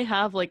do you know they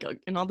have like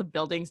in all the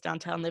buildings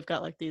downtown, they've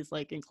got like these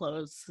like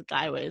enclosed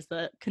skyways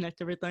that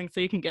connect everything,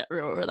 so you can get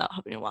through without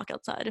having to walk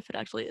outside if it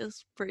actually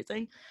is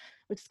freezing,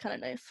 which is kind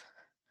of nice.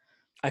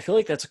 I feel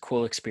like that's a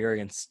cool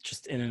experience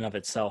just in and of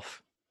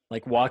itself.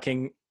 Like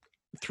walking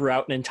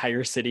throughout an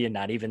entire city and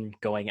not even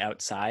going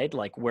outside.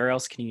 Like where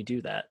else can you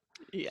do that?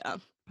 Yeah,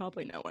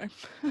 probably nowhere.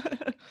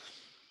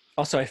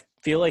 Also, I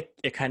feel like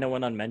it kind of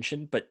went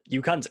unmentioned, but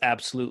UConn's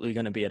absolutely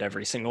going to be at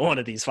every single one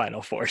of these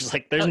Final Fours.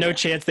 Like, there's no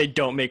chance they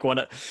don't make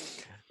one.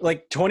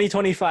 Like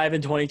 2025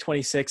 and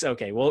 2026,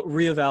 okay, we'll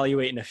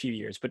reevaluate in a few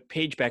years. But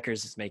Paige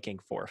Beckers is making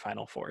 4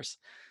 Final Fours.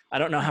 I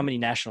don't know how many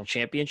national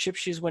championships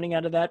she's winning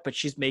out of that, but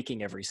she's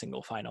making every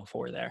single Final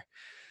Four there.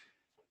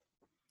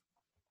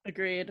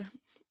 Agreed.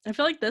 I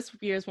feel like this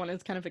year's one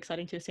is kind of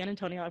exciting too. San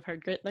Antonio, I've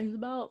heard great things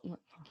about.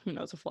 Who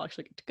knows if we'll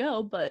actually get to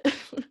go, but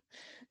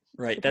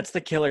right. That's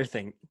the killer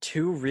thing.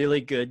 2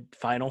 really good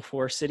Final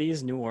Four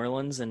cities, New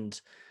Orleans, and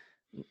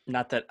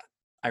not that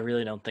I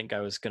really don't think I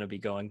was going to be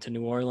going to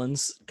New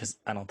Orleans because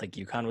I don't think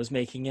UConn was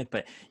making it,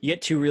 but you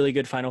get 2 really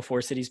good Final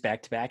Four cities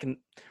back to back and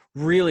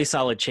really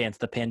solid chance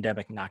the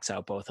pandemic knocks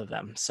out both of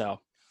them. So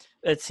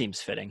it seems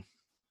fitting.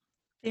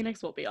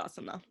 Phoenix will be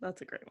awesome though.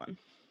 That's a great one.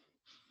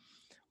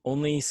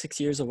 Only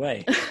 6 years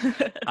away.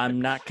 I'm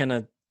not going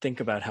to think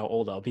about how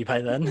old I'll be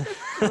by then.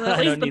 Well, at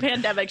least the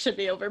pandemic should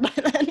be over by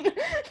then.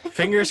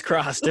 Fingers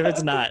crossed if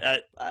it's not.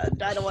 I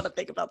don't want to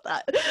think about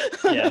that.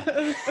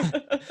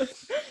 Yeah.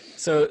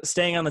 So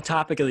staying on the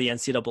topic of the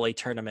NCAA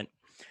tournament,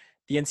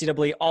 the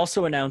NCAA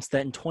also announced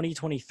that in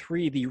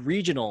 2023, the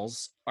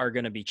regionals are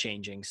going to be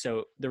changing.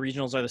 So the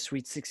regionals are the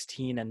Sweet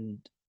 16 and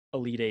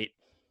Elite 8.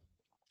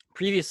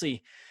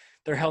 Previously,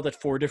 they're held at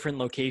 4 different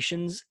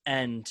locations,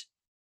 and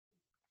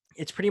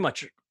it's pretty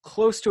much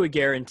close to a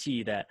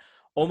guarantee that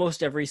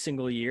almost every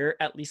single year,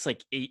 at least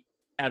like 8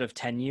 out of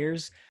 10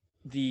 years,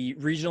 the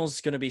regionals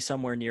is going to be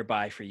somewhere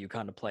nearby for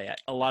UConn to play at.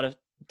 A lot of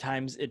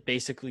times it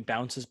basically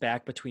bounces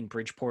back between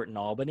Bridgeport and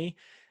Albany.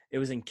 It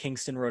was in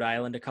Kingston, Rhode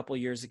Island a couple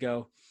of years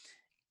ago.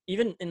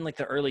 Even in like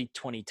the early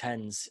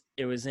 2010s,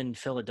 it was in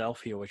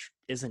Philadelphia, which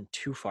isn't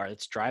too far.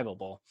 It's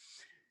drivable.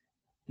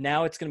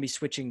 Now it's going to be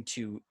switching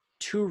to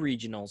 2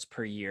 regionals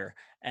per year,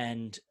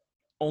 and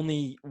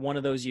only one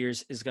of those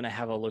years is going to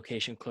have a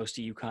location close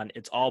to UConn.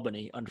 It's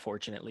Albany,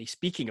 unfortunately.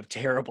 Speaking of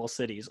terrible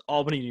cities,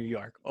 Albany, New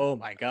York. Oh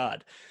my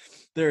God.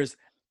 There's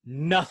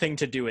nothing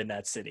to do in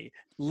that city.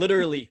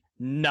 Literally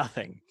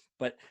nothing.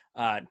 But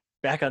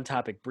back on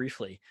topic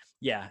briefly.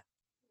 Yeah,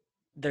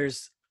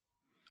 there's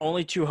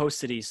only 2 host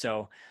cities.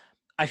 So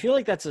I feel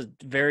like that's a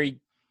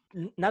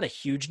not a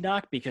huge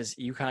knock because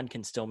UConn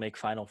can still make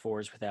Final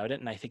Fours without it.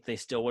 And I think they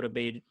still would have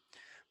made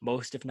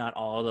most, if not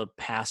all, of the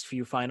past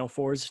few Final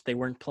Fours if they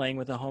weren't playing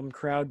with a home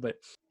crowd, but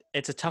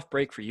it's a tough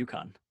break for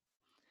UConn.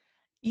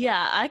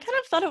 Yeah, I kind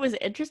of thought it was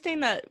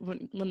interesting that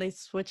when they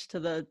switched to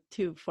the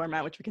 2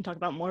 format, which we can talk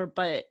about more,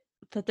 but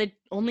that they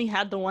only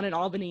had the one in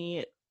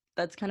Albany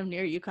that's kind of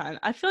near UConn.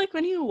 I feel like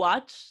when you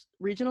watch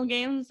regional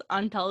games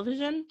on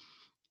television,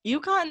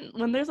 UConn,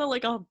 when there's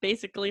a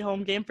basically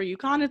home game for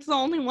UConn, it's the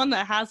only one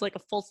that has like a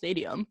full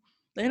stadium.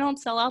 They don't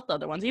sell out the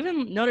other ones.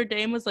 Even Notre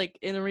Dame was like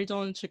in the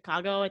regional in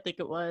Chicago, I think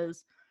it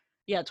was,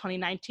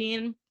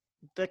 2019.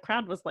 The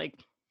crowd was like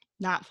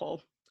not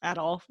full at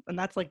all. And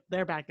that's like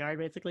their backyard,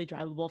 basically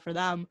drivable for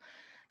them.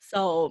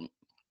 So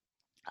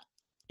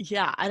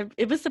yeah,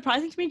 it was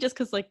surprising to me just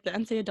because like the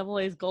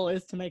NCAA's goal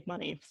is to make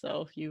money.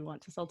 So you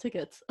want to sell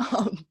tickets.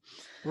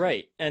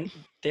 Right. And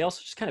they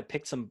also just kind of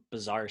picked some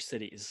bizarre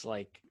cities.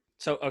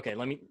 Okay,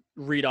 let me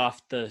read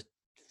off the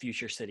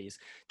future cities.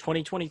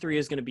 2023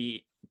 is going to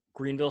be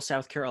Greenville,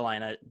 South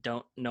Carolina.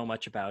 Don't know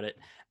much about it.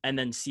 And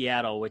then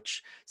Seattle,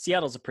 which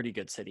Seattle's a pretty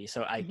good city.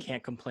 So I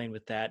can't complain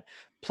with that.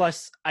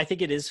 Plus, I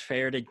think it is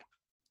fair to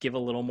give a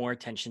little more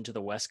attention to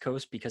the West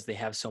Coast because they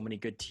have so many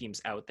good teams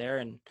out there.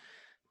 And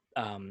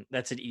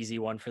that's an easy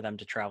one for them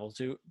to travel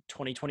to.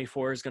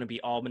 2024 is going to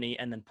be Albany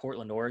and then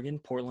Portland, Oregon.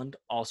 Portland,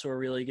 also a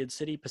really good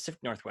city.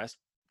 Pacific Northwest,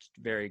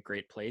 very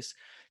great place.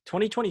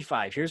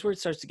 2025, here's where it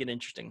starts to get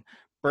interesting.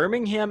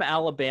 Birmingham,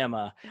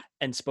 Alabama,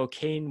 and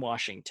Spokane,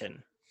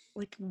 Washington.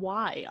 Like,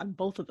 why on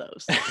both of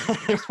those?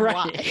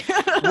 Right.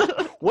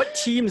 Why? What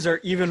teams are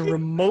even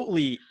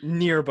remotely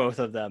near both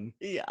of them?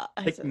 Yeah.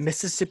 Like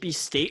Mississippi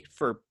State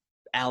for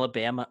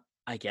Alabama,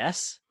 I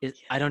guess.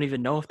 I don't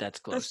even know if that's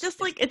close. It's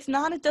just like, it's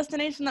not a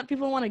destination that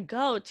people want to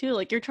go to.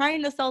 Like, you're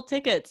trying to sell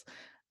tickets.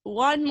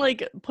 1,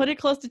 like, put it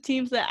close to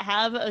teams that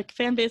have a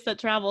fan base that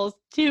travels.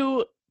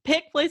 2,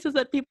 pick places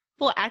that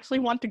people actually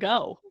want to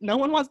go. No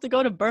one wants to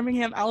go to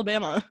Birmingham,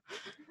 Alabama.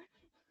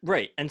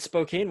 Right. And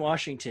Spokane,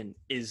 Washington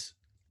is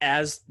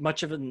as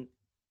much of a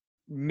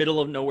middle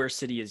of nowhere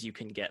city as you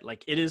can get.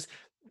 Like, it is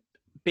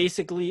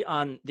basically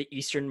on the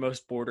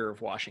easternmost border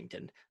of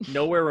Washington,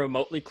 nowhere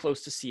remotely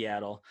close to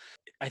Seattle.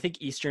 I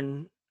think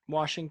Eastern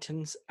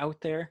Washington's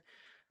out there,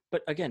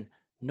 but again,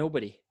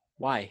 nobody.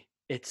 Why?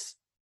 It's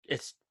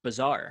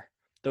bizarre.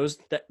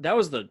 That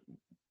was the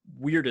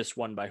weirdest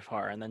one by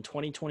far. And then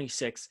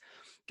 2026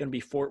 going to be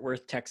Fort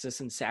Worth, Texas,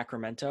 and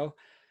Sacramento.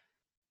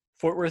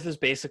 Fort Worth is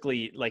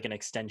basically like an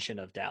extension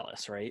of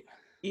Dallas, right?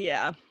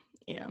 Yeah.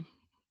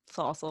 It's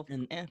also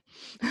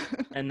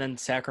and then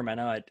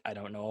Sacramento, I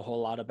don't know a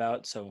whole lot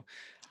about, so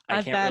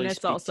I've can't been. really It's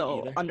speak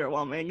also to either.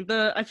 underwhelming.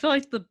 I feel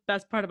like the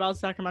best part about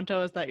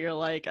Sacramento is that you're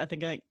like, I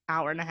think, an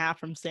hour and a half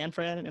from San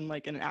Fran and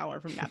like an hour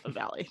from Napa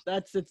Valley.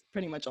 It's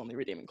pretty much only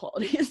redeeming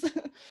qualities.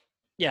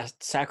 Yeah,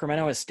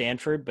 Sacramento has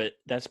Stanford, but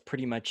that's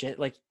pretty much it.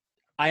 Like,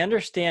 I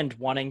understand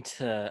wanting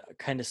to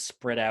kind of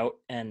spread out,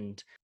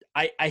 and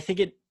I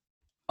think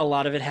a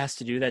lot of it has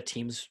to do that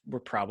teams were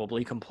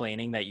probably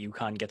complaining that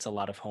UConn gets a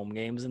lot of home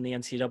games in the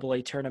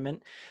NCAA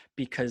tournament,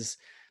 because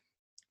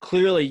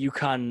clearly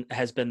UConn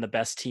has been the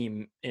best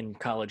team in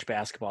college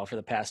basketball for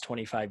the past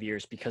 25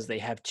 years because they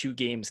have 2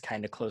 games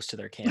kind of close to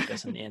their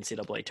campus in the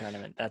NCAA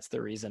tournament. That's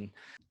the reason.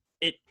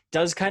 It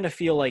does kind of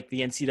feel like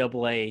the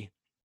NCAA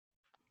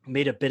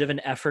made a bit of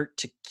an effort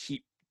to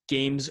keep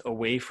games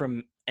away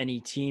from any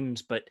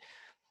teams, but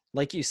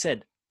like you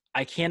said,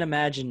 I can't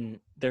imagine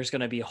there's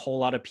going to be a whole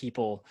lot of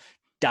people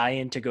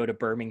dying to go to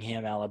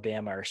Birmingham,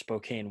 Alabama, or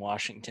Spokane,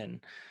 Washington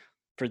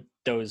for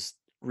those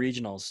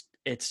regionals.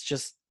 It's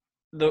just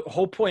the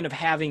whole point of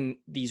having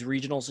these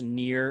regionals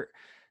near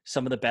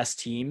some of the best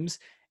teams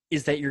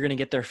is that you're going to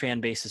get their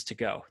fan bases to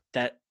go.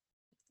 That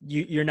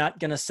you're not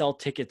going to sell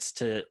tickets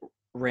to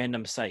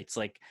random sites.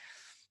 Like,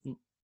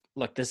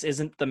 look, this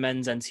isn't the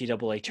men's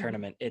NCAA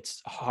tournament.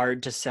 It's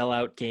hard to sell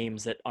out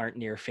games that aren't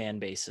near fan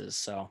bases.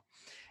 So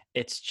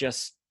it's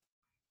just,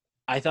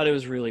 I thought it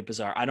was really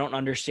bizarre. I don't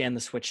understand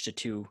the switch to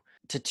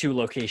two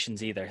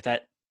locations either.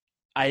 That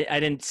I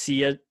didn't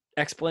see a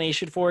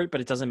explanation for it,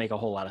 but it doesn't make a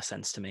whole lot of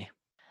sense to me.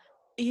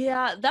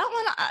 Yeah, that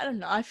one, I don't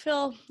know.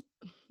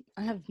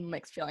 I have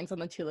mixed feelings on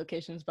the 2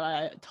 locations, but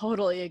I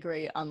totally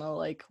agree on the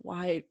like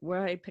why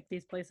I pick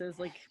these places.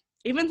 Like,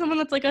 even someone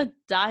that's like a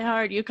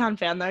diehard UConn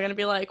fan, they're gonna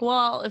be like,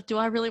 well, do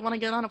I really want to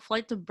get on a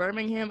flight to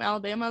Birmingham,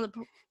 Alabama?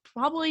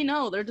 Probably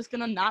no. They're just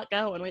gonna not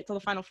go and wait till the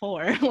Final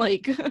Four.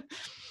 Like,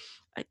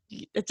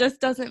 it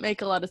just doesn't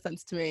make a lot of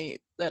sense to me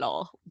at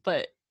all.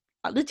 But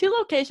the 2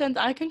 locations,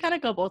 I can kind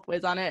of go both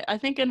ways on it. I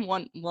think in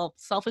one, well,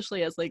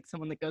 selfishly as like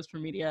someone that goes for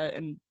media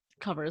and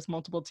covers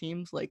multiple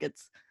teams, like,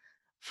 it's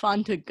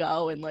fun to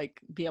go and like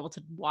be able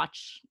to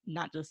watch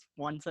not just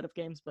one set of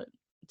games but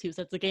 2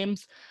 sets of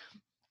games.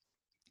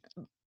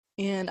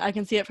 And I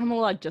can see it from a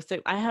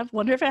logistic.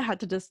 Wonder if it had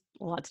to just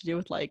a lot to do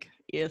with like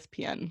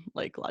ESPN,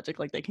 like logic,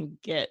 like they can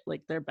get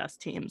like their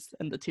best teams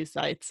in the 2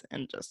 sites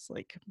and just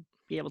like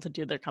be able to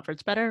do their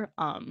coverage better.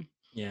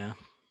 Yeah.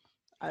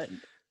 I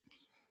don't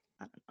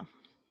know.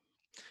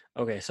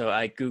 Okay, so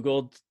I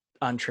Googled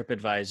on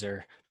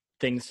TripAdvisor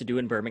things to do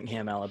in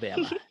Birmingham,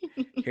 Alabama.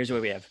 Here's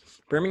what we have.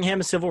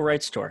 Birmingham Civil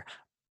Rights Tour.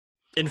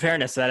 In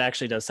fairness, that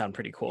actually does sound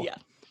pretty cool. Yeah.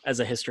 As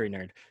a history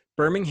nerd.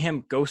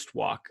 Birmingham Ghost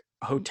Walk,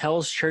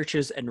 hotels,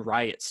 churches, and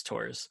riots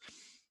tours.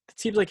 It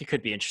seems like it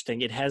could be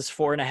interesting. It has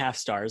 4.5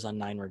 stars on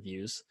 9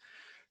 reviews.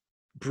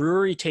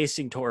 Brewery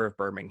tasting tour of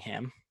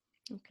Birmingham.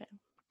 Okay.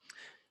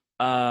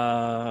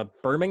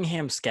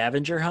 Birmingham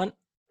scavenger hunt.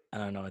 I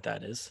don't know what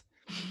that is.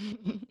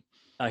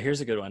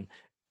 Here's a good one.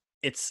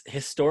 It's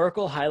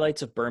historical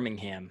highlights of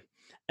Birmingham,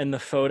 and the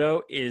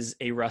photo is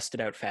a rusted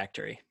out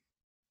factory.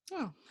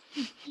 Oh.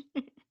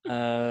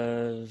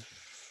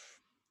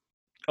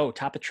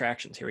 Top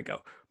attractions. Here we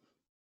go.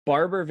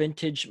 Barber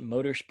Vintage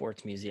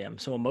Motorsports Museum.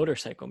 So a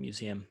motorcycle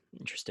museum.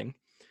 Interesting.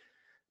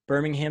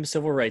 Birmingham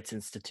Civil Rights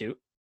Institute.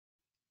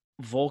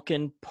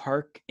 Vulcan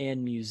Park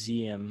and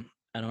Museum.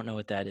 I don't know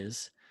what that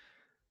is.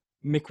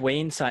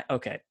 McWayne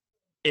Okay.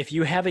 If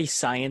you have a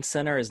science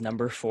center as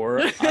number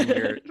 4 on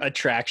your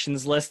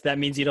attractions list, that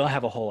means you don't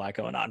have a whole lot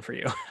going on for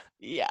you.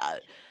 Yeah.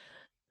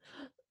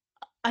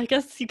 I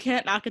guess you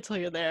can't knock it till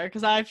you're there,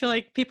 because I feel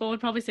like people would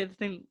probably say the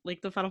thing,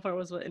 like the Final Four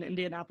was in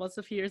Indianapolis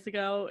a few years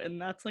ago,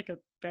 and that's like a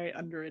very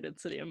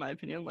underrated city in my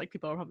opinion. Like,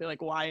 people are probably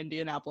like, why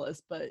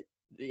Indianapolis? But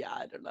yeah,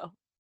 I don't know.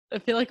 I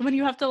feel like when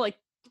you have to like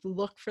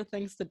look for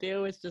things to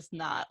do, it's just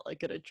not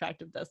like an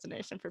attractive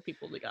destination for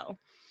people to go.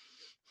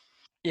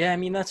 Yeah, I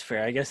mean, that's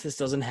fair. I guess this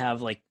doesn't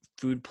have like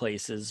food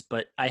places,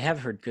 but I have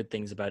heard good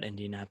things about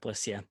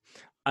Indianapolis. Yeah.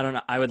 I don't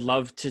know. I would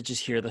love to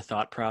just hear the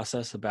thought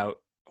process about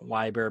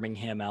why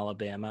Birmingham,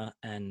 Alabama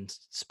and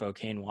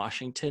Spokane,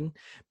 Washington.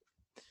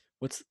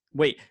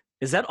 Wait,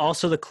 is that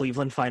also the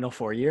Cleveland Final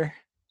Four year?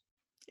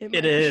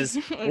 It is.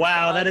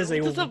 Wow, that is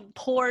a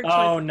poor choice.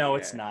 Oh, no,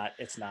 it's not.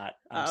 It's not.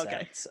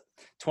 Okay.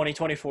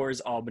 2024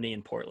 is Albany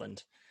and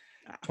Portland.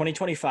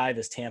 2025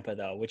 is Tampa,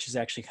 though, which is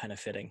actually kind of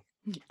fitting.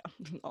 Yeah,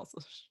 also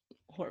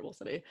horrible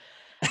city.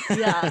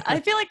 Yeah, I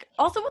feel like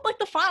also with like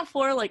the Final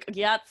Four, like,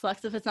 yeah, it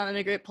sucks if it's not in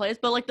a great place,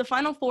 but like the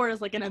Final Four is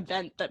like an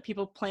event that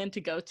people plan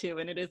to go to,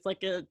 and it is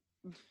like a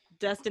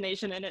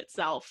destination in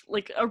itself.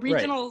 Like a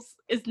regionals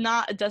is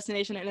not a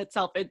destination in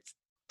itself. It's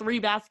 3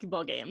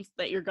 basketball games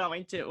that you're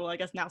going to. Well, I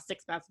guess now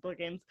 6 basketball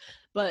games,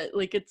 but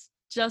like it's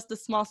just a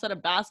small set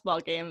of basketball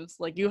games.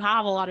 Like you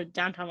have a lot of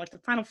downtime. Like the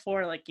Final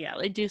Four, like yeah,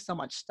 they do so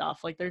much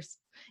stuff. Like there's,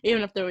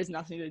 even if there was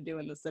nothing to do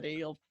in the city,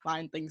 you'll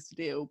find things to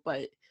do.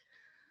 But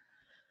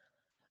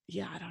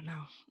yeah, I don't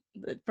know.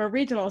 For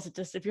regionals, it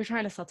just, if you're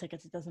trying to sell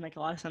tickets, it doesn't make a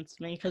lot of sense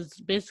to me, because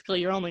basically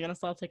you're only going to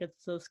sell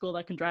tickets to the school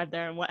that can drive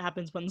there, and what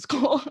happens when the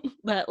school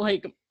that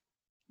like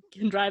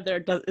can drive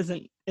there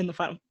isn't in the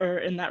final or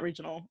in that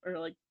regional, or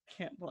like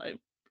can't play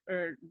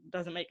or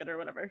doesn't make it or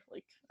whatever.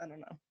 Like I don't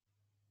know.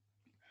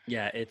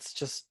 Yeah, it's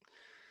just,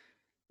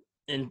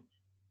 and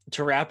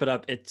to wrap it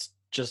up, it's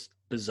just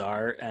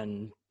bizarre,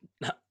 and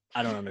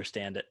I don't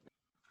understand it.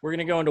 We're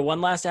going to go into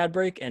one last ad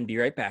break and be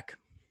right back.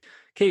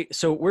 Okay,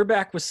 so we're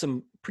back with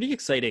some pretty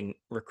exciting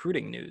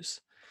recruiting news.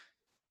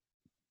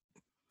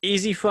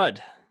 Azzi Fudd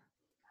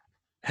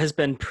has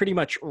been pretty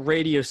much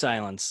radio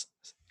silence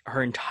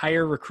her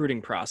entire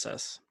recruiting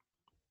process.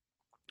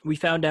 We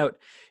found out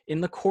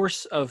in the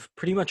course of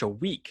pretty much a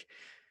week,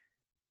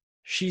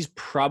 she's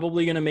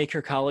probably going to make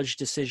her college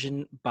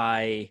decision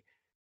by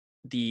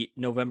the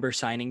November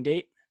signing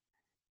date.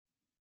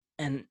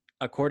 And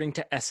according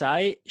to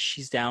SI,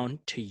 she's down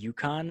to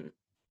UConn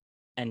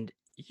and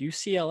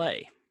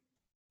UCLA.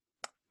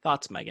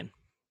 Thoughts, Megan?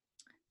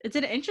 It's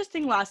an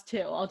interesting last 2.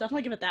 I'll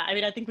definitely give it that. I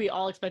mean, I think we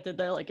all expected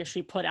that, like, if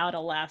she put out a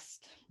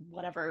last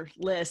whatever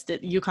list,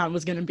 that UConn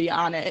was going to be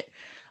on it.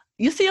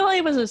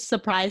 UCLA was a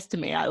surprise to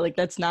me.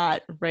 That's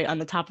not right on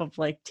the top of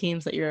like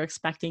teams that you're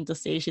expecting to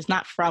see. She's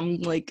not from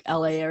like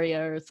LA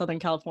area or Southern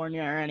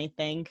California or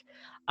anything.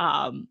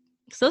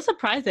 So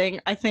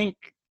surprising. I think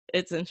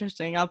it's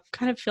interesting. I'll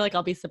kind of feel like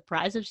I'll be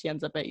surprised if she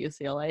ends up at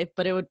UCLA,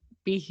 but it would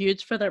be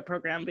huge for their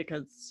program,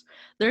 because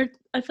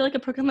I feel like a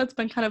program that's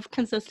been kind of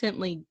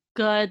consistently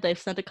good. They've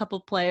sent a couple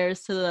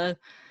players to the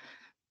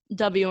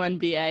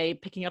WNBA.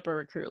 Picking up a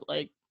recruit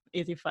like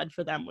Azzi Fudd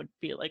for them would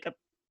be like a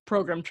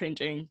program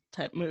changing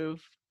type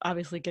move.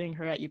 Obviously getting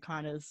her at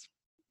UConn is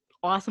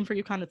awesome for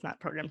UConn. It's not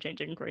program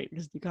changing great,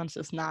 because UConn's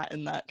just not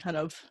in that kind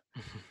of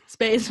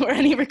space where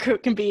any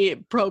recruit can be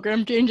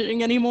program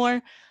changing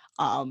anymore.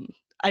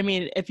 I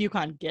mean, if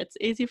UConn gets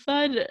Azzi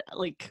Fudd,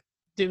 like,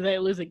 do they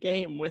lose a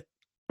game with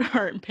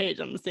her and Paige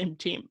on the same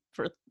team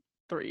for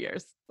 3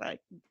 years?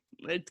 Like,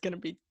 it's gonna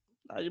be,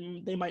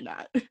 they might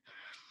not.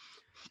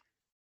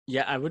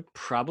 Yeah, I would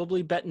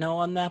probably bet no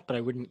on that, but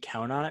I wouldn't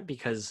count on it,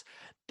 because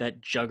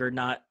that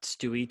juggernaut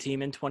Stewie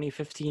team in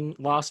 2015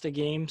 lost a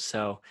game,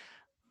 so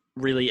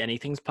really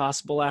anything's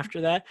possible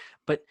after that.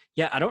 But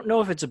yeah, I don't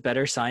know if it's a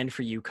better sign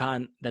for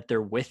UConn that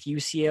they're with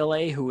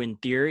UCLA, who in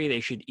theory they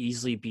should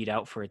easily beat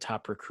out for a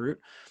top recruit,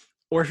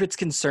 or if it's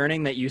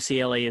concerning that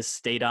UCLA has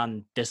stayed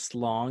on this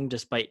long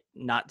despite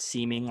not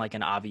seeming like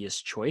an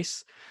obvious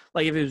choice.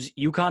 Like if it was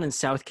UConn and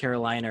South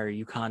Carolina or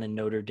UConn and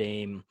Notre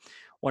Dame,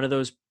 one of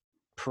those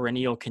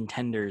perennial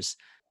contenders,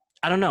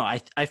 I don't know.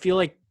 I feel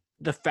like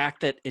the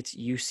fact that it's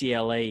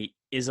UCLA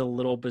is a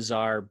little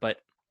bizarre,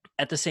 but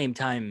at the same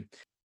time,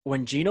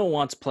 when Gino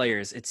wants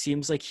players, it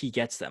seems like he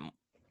gets them.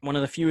 One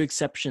of the few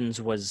exceptions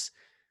was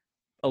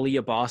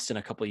Aaliyah Boston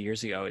a couple of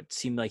years ago. It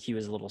seemed like he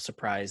was a little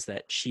surprised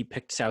that she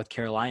picked South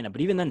Carolina,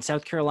 but even then,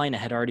 South Carolina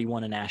had already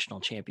won a national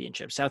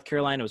championship. South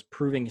Carolina was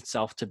proving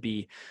itself to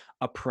be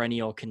a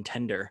perennial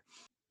contender,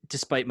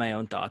 despite my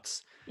own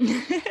thoughts.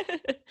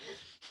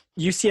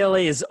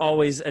 UCLA is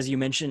always, as you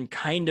mentioned,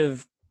 kind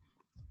of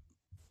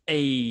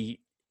a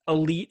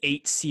Elite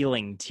 8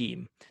 ceiling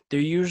team. They're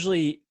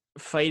usually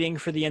fighting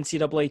for the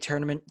NCAA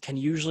tournament, can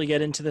usually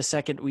get into the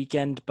second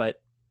weekend,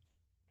 but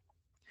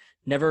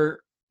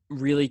never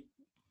really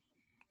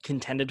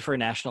contended for a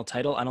national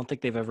title. I don't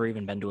think they've ever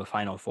even been to a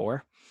Final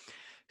Four.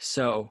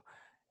 So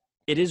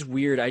it is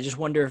weird. I just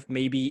wonder if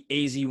maybe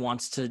Azzi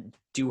wants to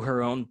do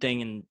her own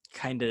thing and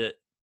kind of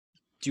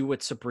do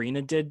what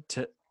Sabrina did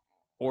to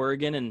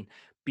Oregon and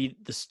be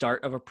the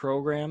start of a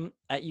program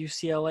at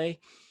UCLA.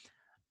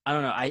 I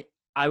don't know.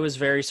 I was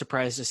very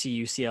surprised to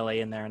see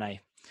UCLA in there, and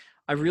I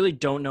really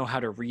don't know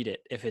how to read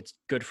it. If it's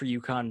good for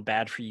UConn,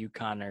 bad for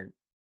UConn, or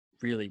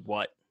really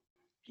what.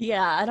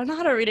 Yeah, I don't know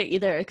how to read it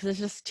either, because it's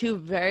just 2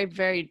 very,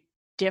 very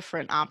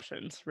different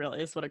options,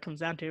 really, is what it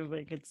comes down to.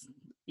 Like, it's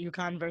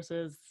UConn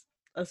versus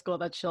a school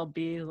that she'll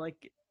be,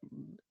 like,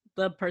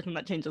 the person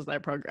that changes their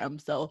program.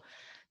 So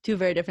 2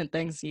 very different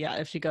things. Yeah,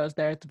 if she goes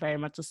there, it's very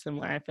much a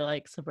similar, I feel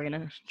like,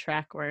 Sabrina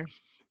track, where,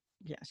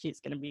 yeah, she's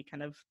going to be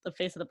kind of the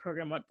face of the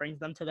program, what brings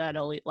them to that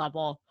elite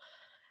level.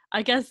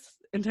 I guess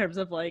in terms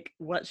of, like,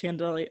 what she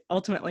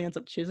ultimately ends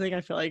up choosing,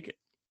 I feel like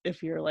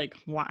if you're like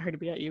want her to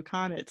be at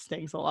UConn, it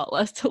stings a lot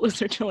less to lose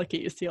her to like a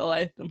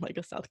UCLA than like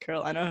a South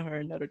Carolina or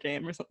a Notre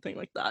Dame or something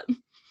like that.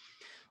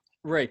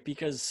 Right,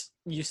 because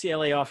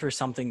UCLA offers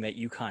something that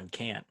UConn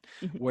can't.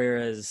 Mhm.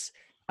 Whereas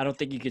I don't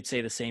think you could say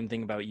the same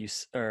thing about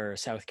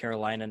South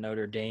Carolina,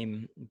 Notre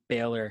Dame,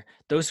 Baylor.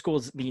 Those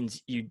schools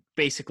means you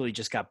basically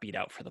just got beat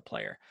out for the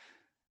player.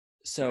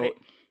 So, Right.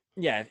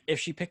 yeah, if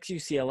she picks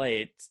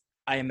UCLA,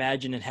 I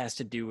imagine it has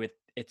to do with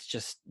it's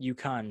just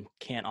UConn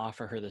can't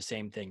offer her the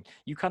same thing.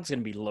 UConn's going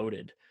to be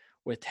loaded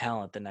with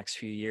talent the next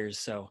few years.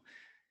 So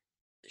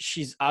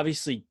she's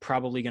obviously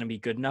probably going to be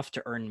good enough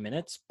to earn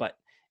minutes, but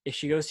if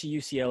she goes to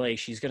UCLA,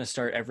 she's going to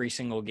start every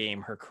single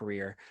game her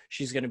career.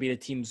 She's going to be the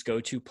team's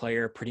go-to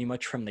player pretty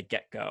much from the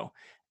get-go.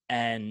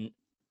 And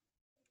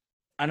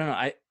I don't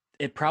know,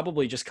 it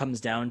probably just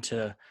comes down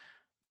to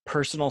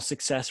personal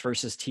success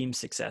versus team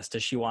success.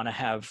 Does she want to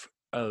have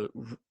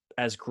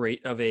as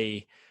great of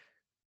a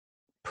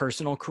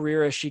personal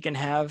career as she can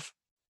have?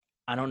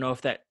 I don't know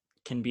if that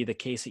can be the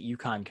case at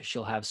UConn because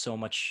she'll have so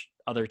much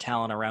other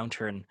talent around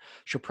her, and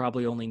she'll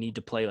probably only need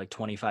to play like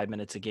 25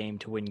 minutes a game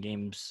to win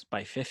games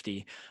by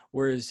 50.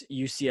 Whereas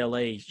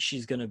UCLA,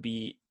 she's going to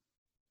be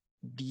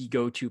the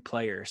go-to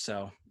player.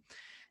 So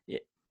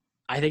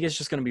I think it's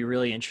just going to be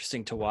really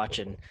interesting to watch.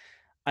 And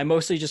I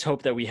mostly just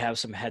hope that we have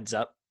some heads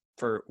up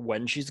for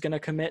when she's going to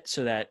commit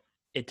so that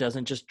it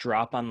doesn't just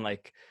drop on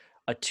like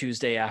a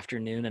Tuesday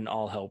afternoon and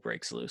all hell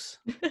breaks loose.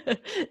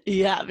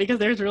 Yeah, because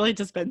there's really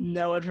just been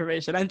no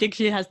information. I think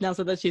she has now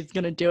said that she's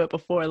going to do it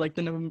before like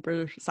the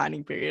November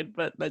signing period,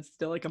 but that's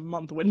still like a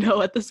month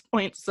window at this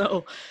point.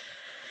 So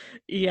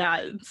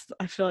yeah,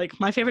 I feel like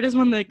my favorite is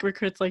when like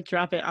recruits like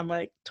drop it on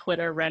like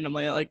Twitter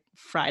randomly at like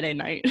Friday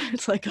night.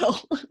 It's like,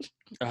 oh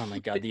my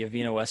God, the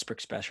Avina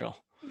Westbrook special.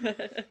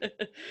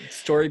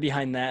 Story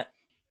behind that,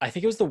 I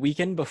think it was the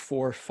weekend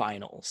before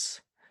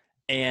finals,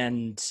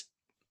 and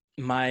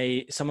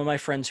some of my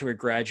friends who were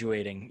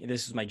graduating,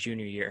 this was my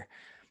junior year,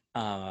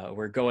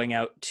 were going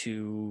out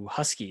to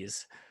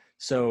Huskies.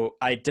 So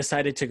I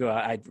decided to go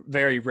out. I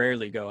very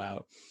rarely go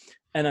out.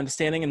 And I'm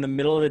standing in the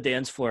middle of the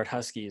dance floor at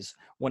Huskies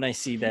when I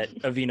see that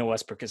Avina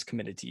Westbrook is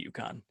committed to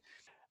UConn.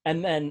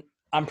 And then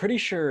I'm pretty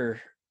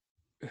sure,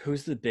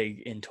 who's the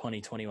big in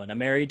 2021?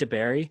 Amari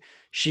DeBerry.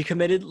 She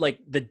committed like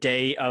the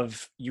day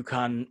of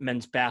UConn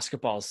men's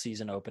basketball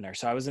season opener.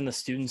 So I was in the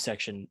student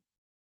section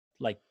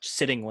like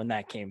sitting when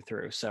that came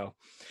through. So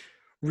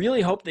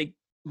really hope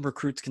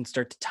recruits can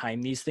start to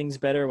time these things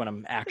better when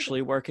I'm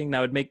actually working.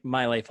 That would make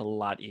my life a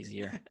lot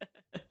easier.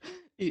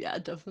 Yeah,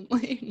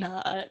 definitely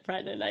not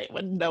Friday night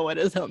when no one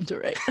is home to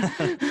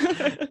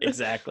write.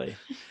 Exactly.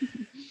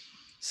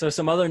 So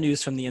some other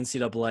news from the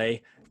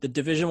NCAA. The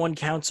Division I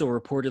Council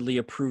reportedly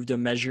approved a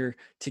measure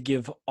to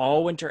give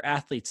all winter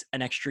athletes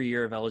an extra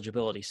year of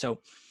eligibility. So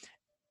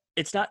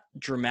it's not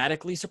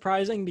dramatically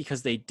surprising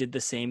because they did the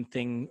same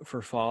thing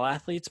for fall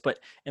athletes, but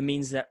it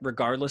means that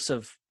regardless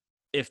of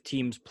if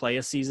teams play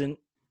a season,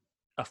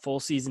 a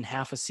full season,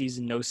 half a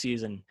season, no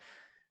season,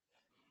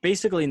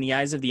 basically in the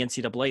eyes of the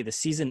NCAA, the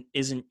season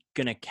isn't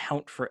going to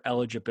count for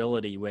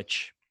eligibility,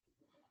 which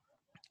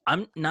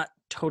I'm not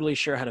totally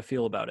sure how to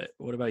feel about it.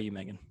 What about you,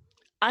 Megan?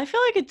 I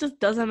feel like it just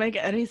doesn't make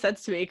any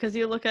sense to me because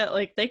you look at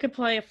like they could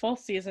play a full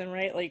season,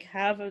 right? Like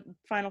have a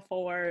Final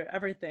Four,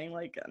 everything,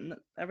 like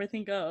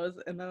everything goes,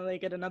 and then they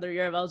get another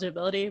year of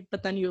eligibility.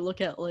 But then you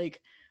look at like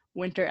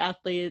winter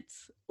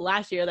athletes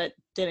last year that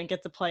didn't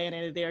get to play in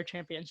any of their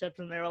championships,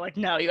 and they were like,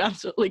 "No, you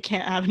absolutely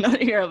can't have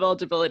another year of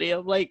eligibility."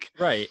 Of like,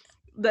 right?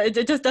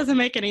 It just doesn't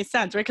make any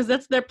sense, right?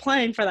 Because they're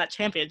playing for that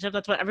championship.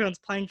 That's what everyone's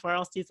playing for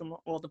all season.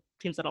 Well, the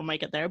teams that'll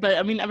make it there, but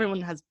I mean,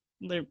 everyone has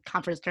their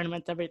conference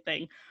tournaments,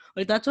 everything.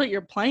 Like that's what you're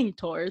playing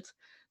towards.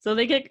 So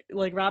they get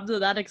like robbed of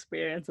that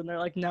experience, and they're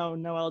like, no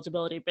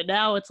eligibility. But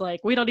now it's like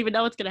we don't even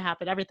know what's going to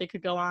happen. Everything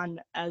could go on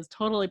as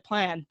totally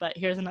planned, but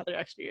here's another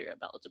extra year of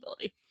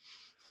eligibility.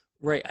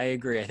 Right, I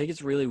agree. I think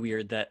it's really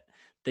weird that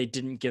they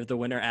didn't give the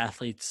winter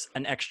athletes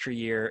an extra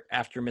year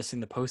after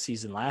missing the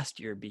postseason last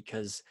year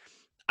because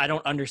I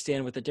don't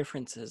understand what the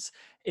difference is.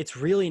 It's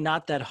really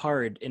not that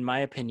hard, in my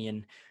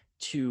opinion,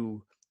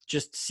 to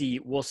just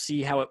we'll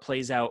see how it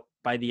plays out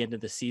by the end of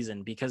the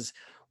season, because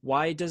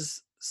why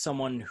does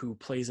someone who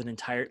plays an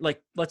entire,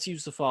 like, let's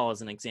use the fall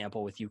as an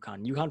example with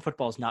UConn. UConn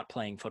football is not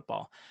playing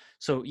football.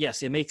 So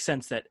yes, it makes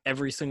sense that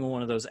every single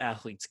one of those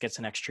athletes gets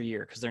an extra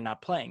year because they're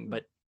not playing.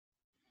 But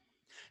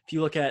if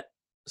you look at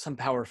some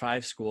Power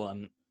 5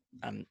 school,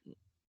 I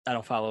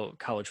don't follow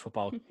college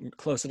football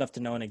close enough to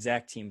know an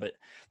exact team, but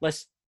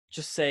let's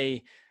just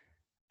say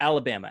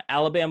Alabama.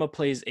 Alabama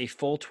plays a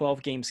full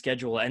 12-game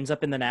schedule, ends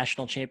up in the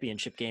national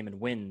championship game and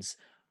wins.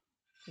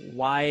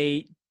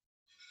 Why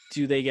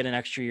do they get an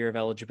extra year of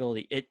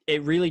eligibility?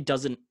 It really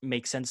doesn't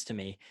make sense to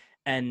me.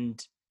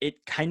 And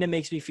it kind of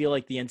makes me feel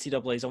like the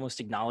NCAA is almost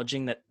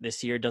acknowledging that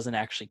this year doesn't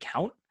actually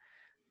count.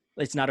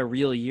 It's not a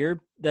real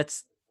year.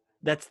 That's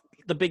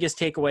the biggest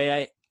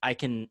takeaway I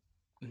can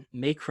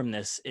make from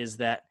this, is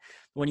that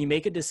when you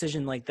make a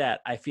decision like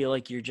that, I feel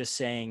like you're just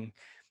saying,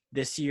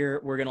 this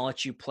year we're going to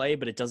let you play,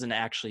 but it doesn't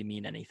actually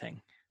mean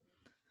anything.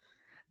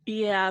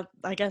 Yeah,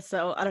 I guess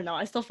so. I don't know.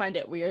 I still find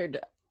it weird.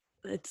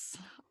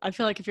 I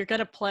feel like if you're going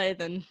to play,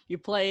 then you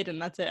played and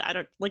that's it. I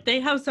don't like, they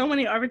have so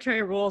many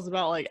arbitrary rules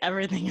about like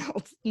everything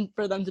else, and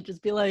for them to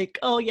just be like,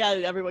 oh yeah,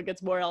 everyone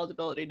gets more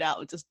eligibility now.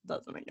 It just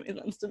doesn't make any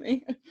sense to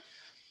me.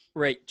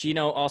 Right.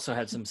 Gino also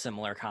had some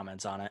similar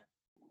comments on it.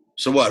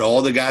 So what,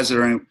 all the guys that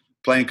are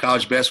playing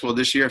college basketball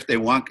this year, if they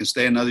want, can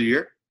stay another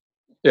year?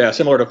 Yeah,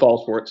 similar to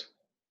fall sports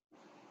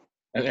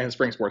and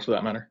spring sports for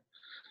that matter.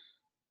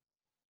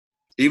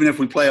 even if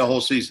we play a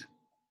whole season.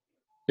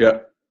 Yeah.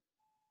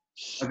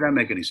 Does that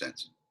make any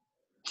sense?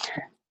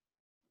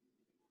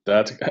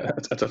 That's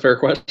a fair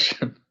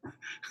question.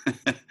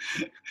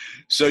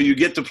 So you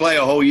get to play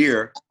a whole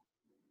year,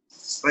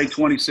 play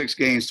 26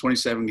 games,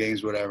 27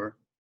 games, whatever,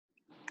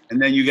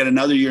 and then you get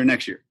another year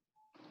next year.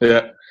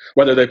 Yeah.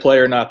 Whether they play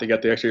or not, they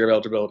get the extra year of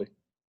eligibility.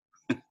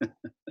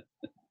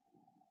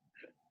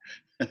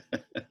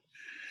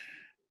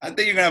 I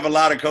think you're going to have a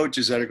lot of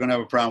coaches that are going to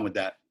have a problem with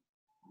that.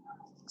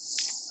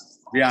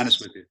 To be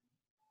honest with you.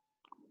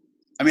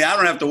 I mean, I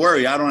don't have to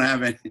worry. I don't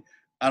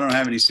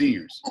have any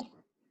seniors.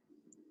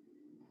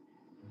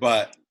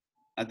 But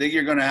I think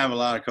you're going to have a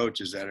lot of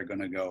coaches that are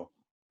going to go,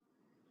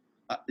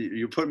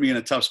 you put me in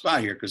a tough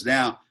spot here, because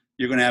now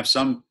you're going to have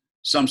some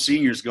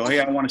seniors go, hey,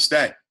 I want to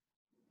stay.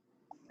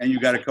 And you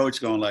got a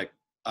coach going like,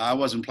 I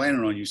wasn't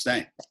planning on you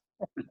staying.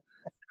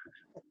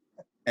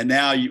 And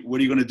now what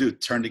are you going to do?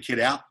 Turn the kid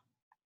out?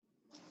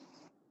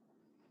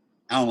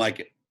 I don't like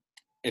it.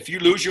 If you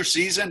lose your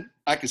season,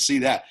 I can see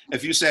that.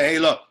 If you say, hey,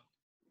 look,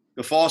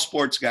 the fall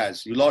sports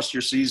guys, you lost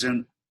your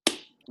season,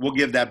 we'll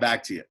give that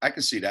back to you. I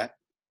can see that.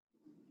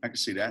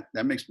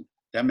 That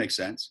makes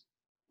sense.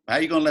 How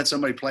are you going to let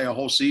somebody play a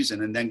whole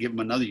season and then give them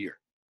another year?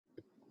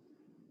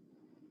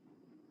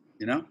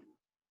 You know?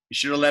 You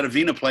should have let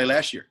Avina play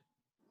last year.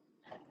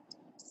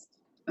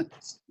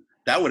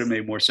 That would have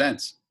made more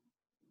sense.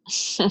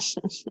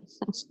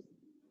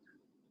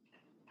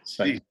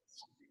 See,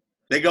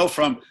 they go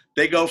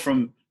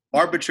from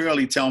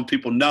arbitrarily telling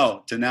people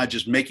no to now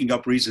just making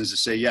up reasons to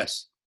say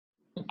yes.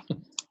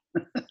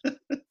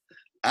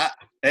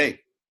 Hey,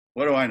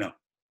 what do I know?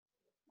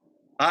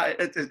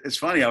 It's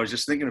funny. I was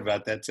just thinking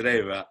about that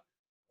today, about,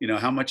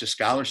 how much a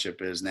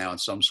scholarship is now in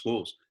some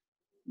schools.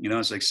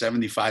 It's like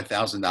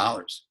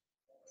 $75,000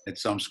 at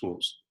some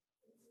schools.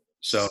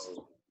 So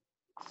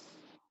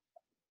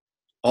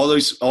all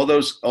those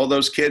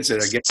kids that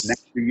are getting an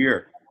extra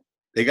year,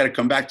 they got to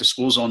come back to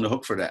schools on the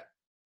hook for that.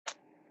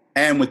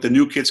 And with the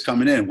new kids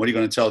coming in, what are you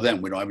going to tell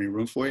them? We don't have any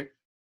room for you?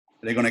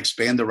 Are they going to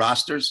expand the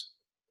rosters?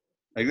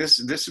 Like this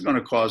is going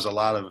to cause a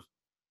lot of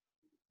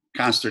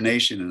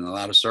consternation in a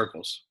lot of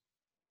circles.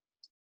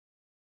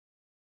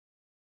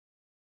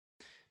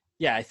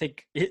 Yeah, I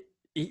think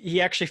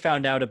he actually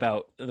found out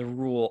about the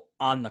rule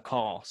on the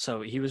call,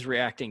 so he was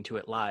reacting to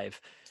it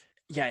live.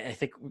 Yeah, I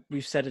think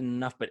we've said it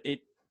enough, but it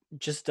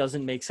just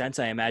doesn't make sense.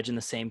 I imagine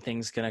the same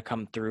thing's going to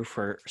come through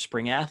for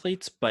spring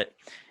athletes, but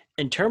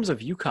in terms of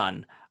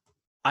UConn,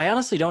 I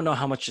honestly don't know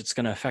how much it's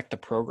going to affect the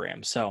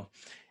program. So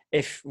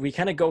if we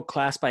kind of go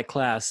class by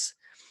class,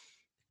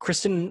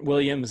 Kristen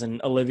Williams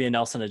and Olivia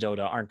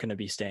Nelson-Adota aren't going to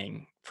be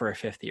staying for a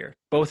fifth year.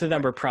 Both of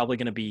them are probably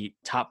going to be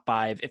top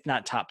 5, if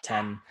not top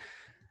 10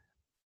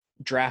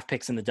 draft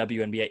picks in the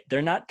WNBA.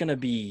 They're not going to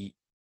be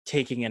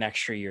taking an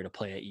extra year to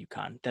play at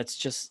UConn. That's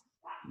just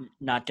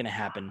not going to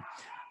happen.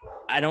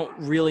 I don't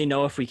really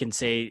know if we can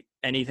say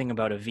anything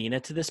about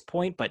Avina to this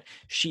point, but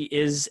she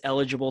is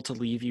eligible to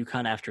leave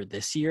UConn after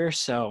this year.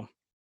 So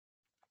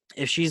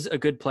if she's a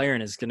good player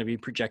and is going to be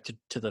projected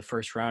to the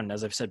first round,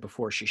 as I've said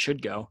before, she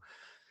should go.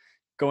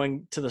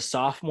 Going to the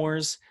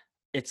sophomores,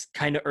 it's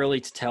kind of early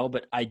to tell,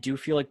 but I do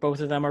feel like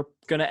both of them are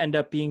going to end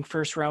up being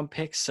first round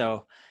picks.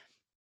 So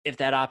if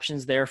that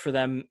option's there for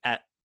them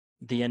at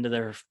the end of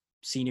their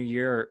senior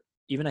year, or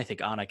even I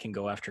think Anna can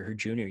go after her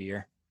junior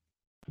year,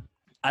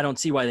 I don't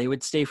see why they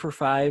would stay for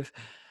 5.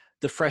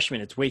 The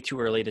freshmen, it's way too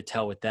early to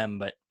tell with them,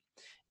 but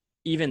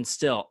even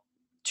still,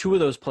 2 of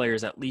those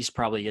players at least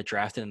probably get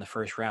drafted in the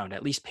first round,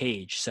 at least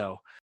Paige. So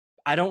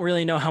I don't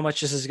really know how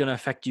much this is going to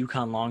affect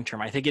UConn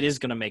long-term. I think it is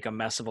going to make a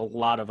mess of a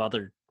lot of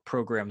other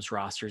programs'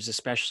 rosters,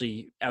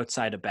 especially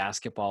outside of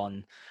basketball,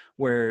 and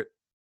where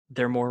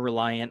they're more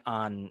reliant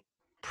on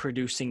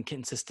producing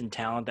consistent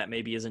talent that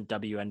maybe isn't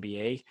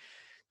WNBA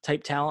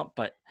type talent.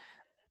 But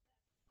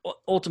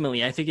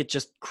ultimately, I think it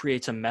just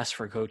creates a mess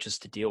for coaches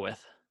to deal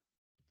with.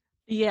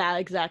 Yeah,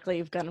 exactly.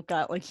 You've kind of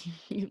got like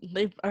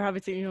they are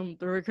obviously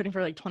they're recruiting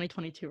for like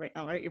 2022 right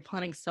now, right? You're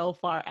planning so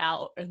far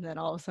out, and then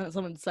all of a sudden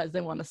someone decides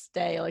they want to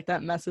stay. Like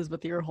that messes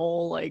with your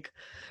whole like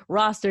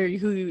roster,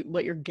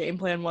 what your game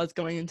plan was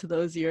going into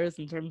those years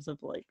in terms of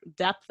like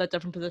depth at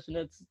different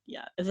positions.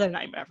 It's a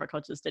nightmare for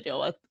coaches to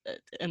deal with,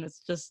 and it's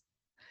just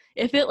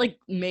if it like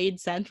made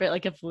sense, right?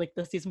 Like if like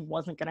the season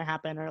wasn't going to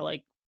happen or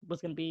like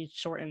was going to be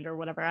shortened or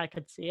whatever, I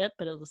could see it,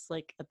 but it was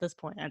like at this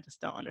point I just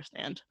don't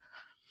understand.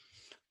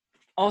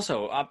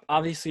 Also,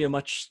 obviously a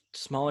much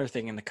smaller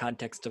thing in the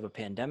context of a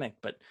pandemic,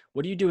 but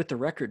what do you do with the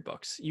record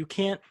books? You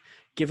can't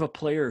give a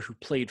player who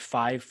played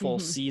 5 full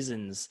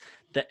seasons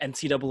the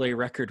NCAA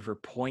record for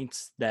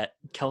points that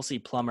Kelsey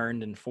Plum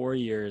earned in 4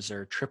 years,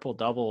 or triple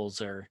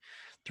doubles, or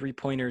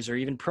 3-pointers, or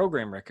even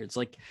program records.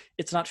 Like,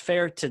 it's not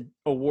fair to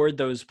award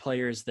those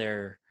players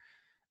that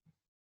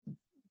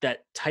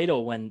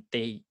title when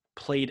they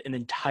played an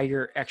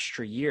entire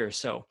extra year.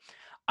 So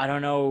I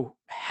don't know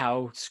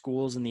how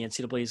schools in the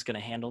NCAA is going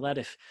to handle that.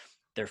 If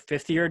their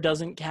 5th year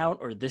doesn't count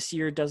or this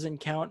year doesn't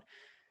count.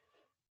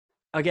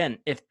 Again,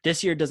 if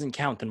this year doesn't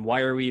count, then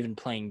why are we even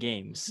playing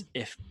games?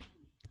 If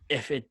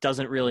if it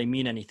doesn't really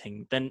mean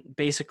anything, then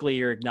basically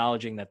you're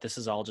acknowledging that this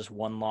is all just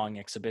one long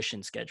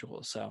exhibition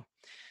schedule. So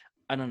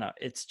I don't know.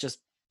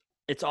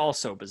 It's all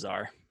so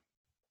bizarre.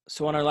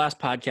 So on our last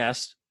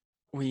podcast,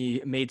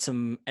 we made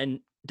some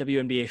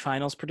WNBA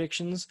finals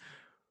predictions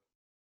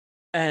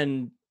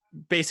and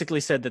basically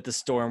said that the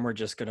Storm were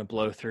just going to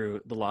blow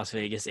through the Las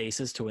Vegas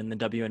Aces to win the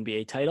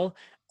WNBA title.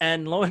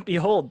 And lo and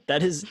behold,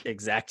 that is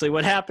exactly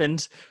what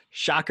happened.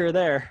 Shocker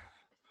there.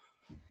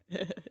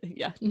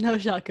 Yeah, no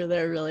shocker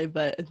there really,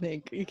 but I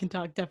think you can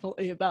talk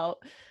definitely about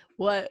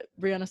what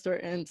Breanna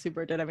Stewart and Sue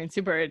Bird did. I mean,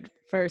 Sue Bird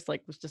first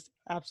was just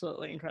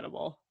absolutely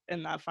incredible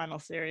in that final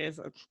series.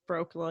 It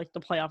broke the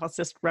playoff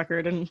assist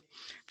record in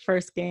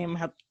first game,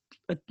 had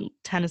a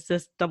 10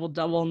 assist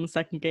double in the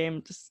second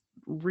game. Just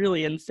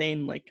really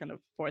insane, kind of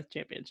fourth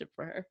championship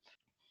for her.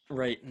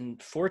 Right,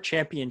 and 4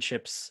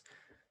 championships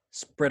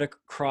spread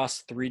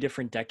across 3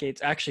 different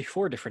decades, actually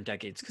 4 different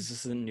decades, because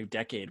this is a new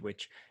decade,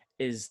 which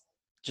is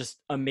just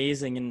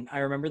amazing. And I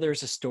remember there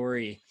was a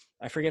story,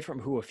 I forget from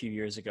who a few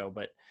years ago,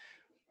 but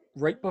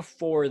right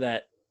before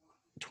that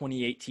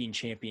 2018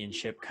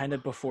 championship, kind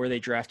of before they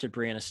drafted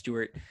Breanna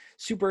Stewart,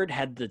 Sue Bird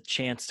had the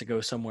chance to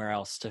go somewhere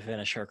else to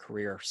finish her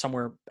career,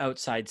 somewhere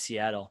outside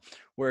Seattle,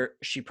 where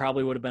she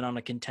probably would have been on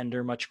a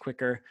contender much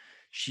quicker.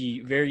 She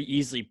very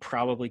easily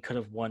probably could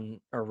have won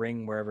a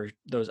ring wherever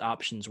those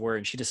options were.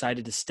 And she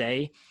decided to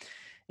stay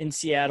in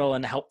Seattle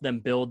and help them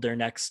build their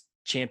next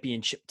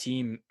championship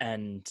team.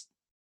 And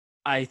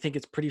I think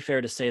it's pretty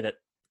fair to say that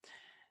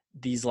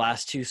these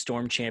last 2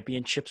 Storm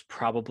championships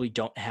probably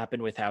don't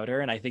happen without her.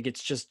 And I think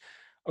it's just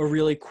a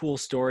really cool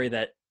story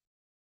that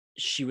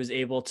she was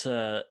able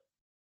to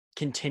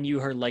continue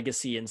her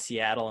legacy in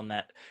Seattle and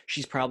that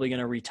she's probably going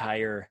to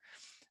retire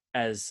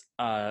as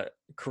a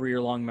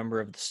career-long member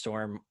of the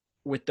Storm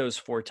with those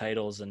 4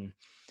 titles. And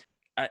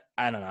I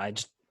don't know.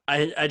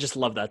 I just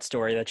love that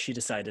story that she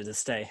decided to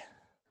stay.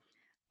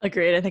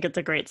 Agreed. I think it's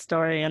a great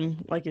story.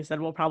 And like you said,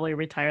 we'll probably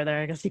retire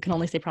there. I guess you can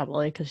only say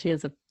probably because she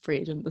is a free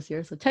agent this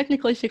year. So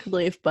technically she could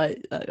leave, but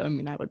I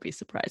I would be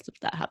surprised if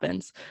that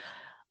happens.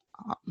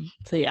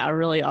 So yeah, a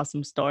really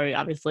awesome story.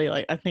 Obviously,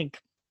 I think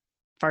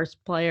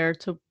first player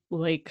to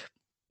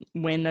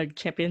win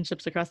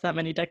championships across that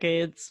many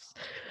decades.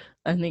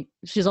 I think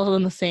she's also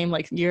in the same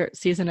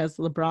season as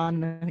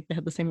LeBron. I think they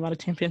had the same amount of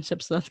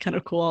championships, so that's kind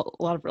of cool.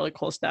 A lot of really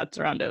cool stats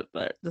around it,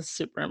 but this is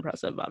super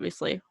impressive,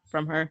 obviously,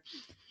 from her.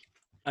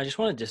 I just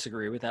want to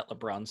disagree with that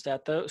LeBron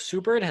stat, though.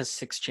 Sue Bird has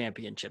 6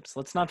 championships.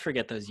 Let's not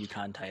forget those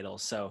UConn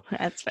titles. So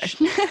that's fair.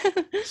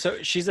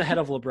 So she's ahead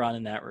of LeBron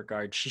in that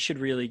regard. She should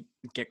really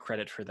get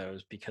credit for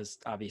those because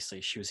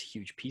obviously she was a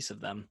huge piece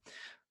of them.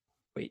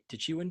 Wait,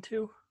 did she win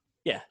 2?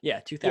 Yeah,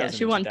 2000. Yeah,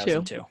 she won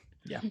 2.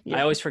 Yeah,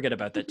 I always forget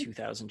about that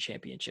 2000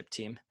 championship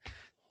team.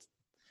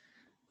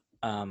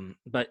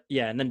 But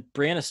yeah, and then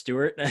Breanna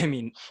Stewart, I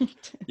mean,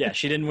 yeah,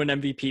 she didn't win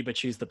MVP, but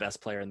she's the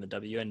best player in the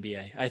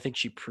WNBA. I think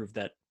she proved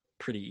that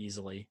pretty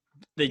easily.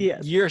 The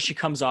year she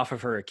comes off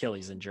of her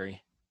Achilles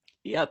injury.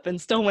 Yep, and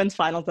still wins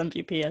finals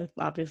MVP,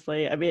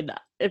 obviously. I mean,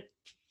 if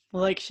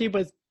she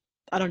was,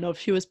 I don't know if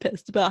she was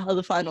pissed about how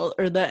the final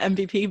or the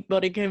MVP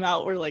voting came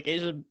out where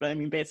Asia,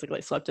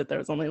 basically swept it. There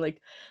was only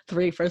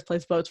 3 first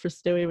place votes for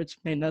Stewie, which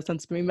made no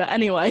sense to me. But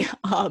anyway,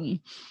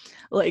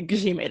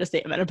 she made a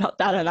statement about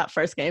that in that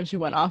first game. She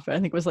went off, I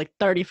think it was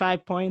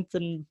 35 points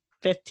and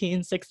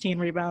 15, 16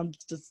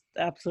 rebounds, just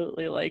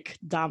absolutely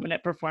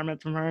dominant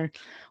performance from her.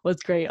 Was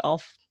great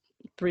all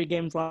 3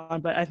 games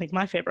long. But I think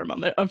my favorite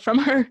moment from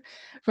her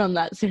from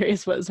that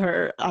series was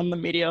her on the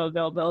media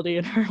availability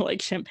and her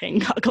champagne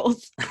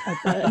goggles at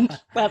the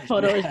end. That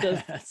photo is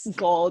just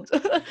gold.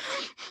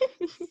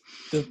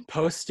 The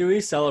post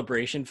Stewie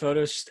celebration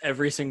photos,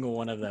 every single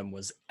one of them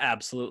was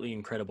absolutely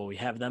incredible. We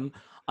have them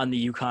on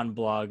the UConn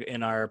blog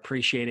in our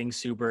Appreciating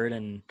Sue Bird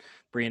and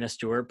Breanna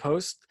Stewart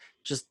post.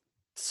 Just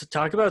so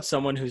talk about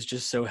someone who's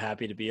just so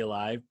happy to be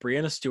alive.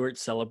 Breanna Stewart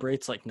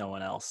celebrates like no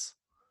one else.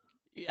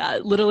 Yeah,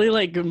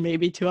 literally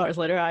maybe 2 hours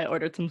later, I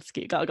ordered some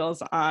ski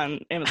goggles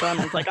on Amazon.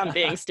 It's I'm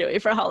being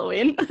Stewie for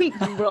Halloween.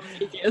 The world's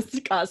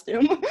easiest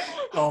costume.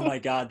 Oh my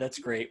God, that's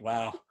great.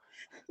 Wow.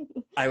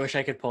 I wish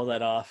I could pull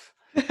that off.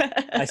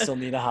 I still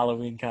need a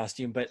Halloween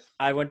costume, but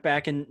I went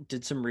back and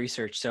did some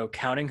research. So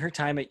counting her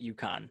time at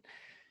UConn,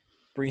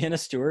 Breanna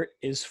Stewart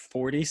is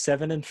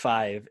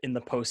 47-5 in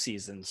the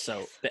postseason.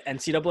 So the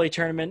NCAA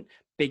tournament,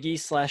 Big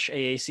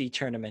East/AAC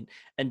tournament,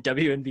 and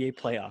WNBA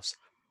playoffs.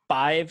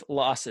 5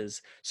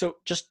 losses. So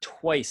just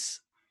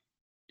twice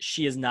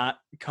she has not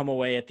come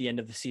away at the end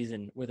of the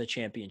season with a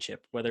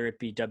championship, whether it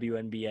be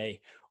WNBA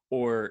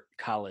or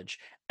college.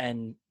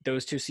 And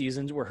those 2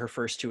 seasons were her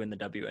first 2 in the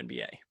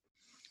WNBA.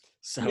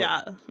 So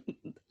yeah,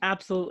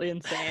 absolutely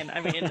insane. I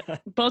mean,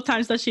 both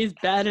times that she's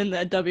been in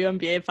the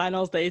WNBA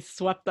finals, they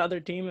swept the other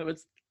team. It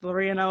was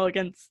 3-0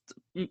 against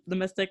the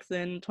Mystics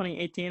in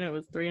 2018. It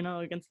was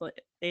 3-0 against the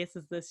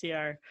Aces this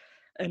year.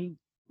 And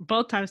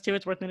both times too,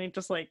 it's worth noting,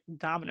 just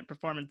dominant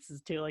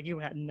performances too. You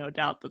had no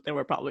doubt that they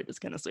were probably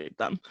just going to sweep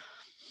them.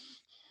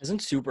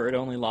 Hasn't Sue Bird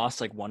only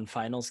lost 1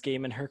 finals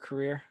game in her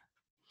career?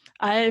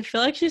 I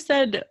feel like she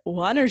said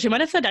one, or she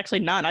might have said actually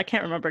none. I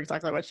can't remember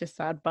exactly what she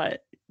said,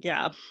 but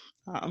yeah.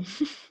 Um,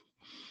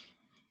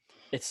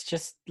 It's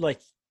just like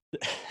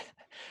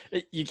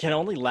you can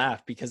only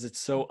laugh because it's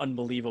so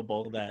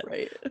unbelievable that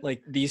right.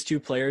 like these two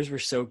players were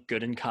so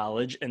good in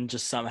college and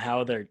just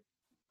somehow they're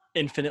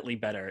infinitely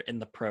better in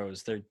the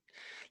pros. They're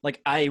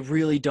like, I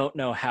really don't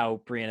know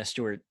how Brianna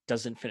Stewart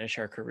doesn't finish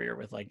her career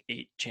with like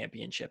 8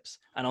 championships.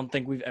 I don't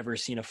think we've ever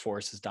seen a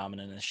force as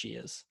dominant as she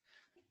is.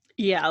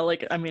 Yeah,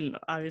 like I mean,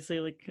 obviously,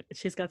 like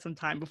she's got some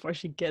time before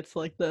she gets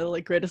like the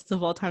like greatest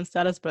of all time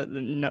status, but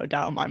no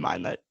doubt in my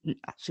mind that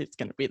she's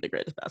gonna be the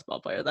greatest basketball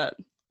player that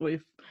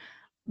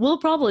we'll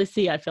probably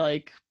see. I feel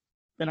like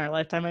in our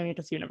lifetime. I mean,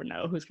 because you never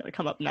know who's gonna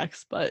come up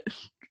next, but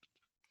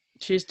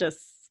she's just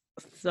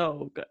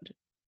so good.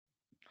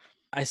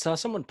 I saw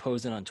someone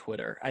posing on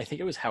Twitter. I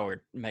think it was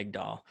Howard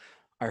Megdal,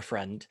 our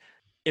friend.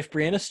 If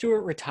Brianna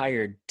Stewart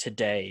retired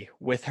today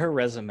with her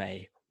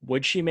resume,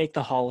 would she make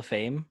the Hall of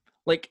Fame?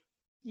 Like,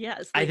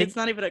 Yes, I like think it's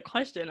not even a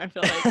question. I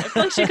feel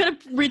like she could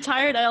have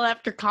retired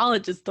after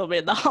college and still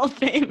made the Hall of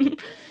Fame.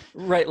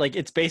 right, like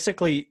it's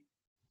basically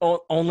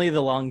only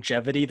the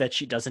longevity that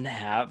she doesn't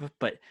have,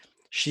 but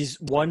she's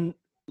won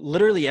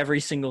literally every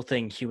single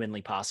thing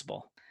humanly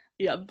possible.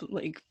 Yeah,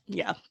 like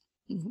yeah,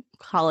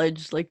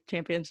 college like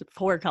championship,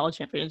 4 college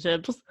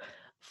championships,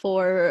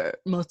 4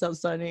 most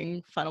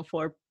outstanding Final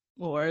Four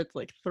awards,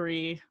 like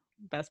 3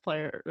 best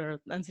player or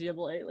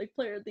NCAA like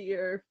player of the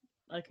year.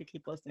 I could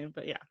keep listing,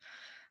 but yeah,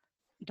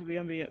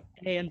 WNBA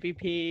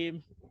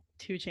MVP,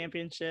 2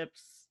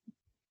 championships,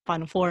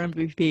 Final Four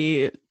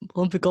MVP,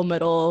 Olympic gold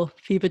medal,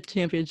 FIBA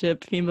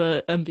championship,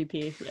 FIBA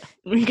MVP. Yeah,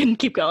 we can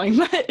keep going,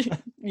 but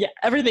yeah,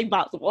 everything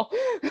possible.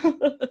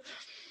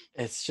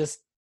 It's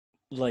just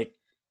like,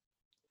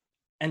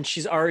 and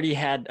she's already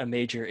had a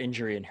major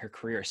injury in her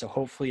career, so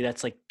hopefully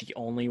that's like the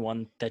only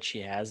one that she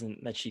has and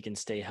that she can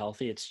stay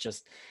healthy. It's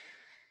just,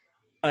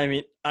 I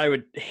mean, I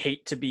would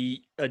hate to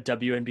be a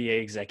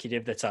WNBA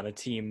executive that's on a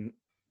team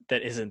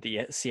that isn't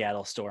the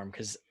Seattle Storm,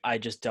 because I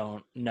just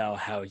don't know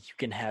how you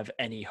can have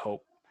any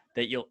hope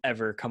that you'll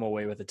ever come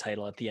away with a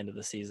title at the end of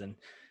the season.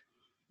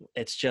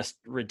 It's just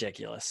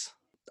ridiculous.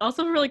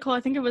 Also really cool.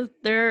 I think it was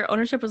their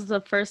ownership was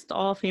the first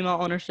all-female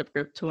ownership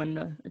group to win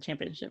a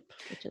championship,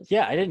 which is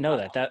Yeah, I didn't know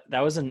that.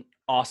 That was an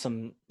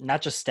awesome,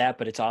 not just stat,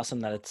 but it's awesome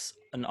that it's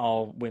an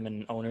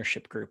all-women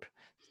ownership group.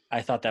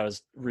 I thought that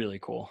was really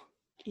cool.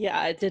 yeah,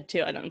 I did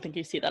too. I don't think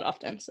you see that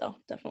often, so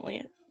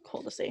definitely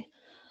cool to see.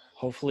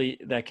 Hopefully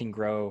that can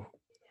grow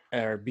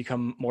or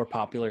become more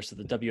popular so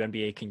the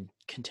WNBA can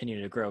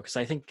continue to grow, because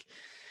I think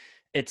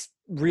it's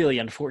really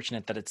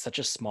unfortunate that it's such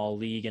a small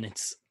league and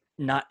it's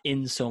not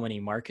in so many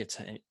markets.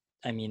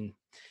 I mean,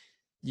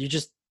 you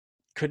just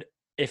could,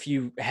 if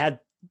you had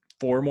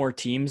 4 more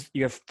teams,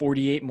 you have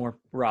 48 more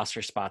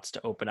roster spots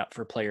to open up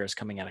for players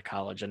coming out of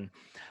college. And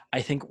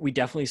I think we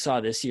definitely saw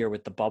this year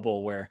with the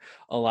bubble where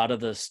a lot of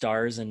the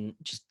stars and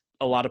just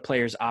a lot of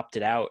players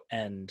opted out,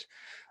 and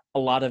a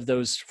lot of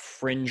those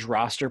fringe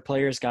roster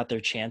players got their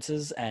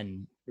chances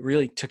and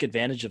really took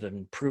advantage of them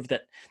and proved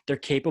that they're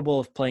capable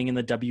of playing in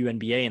the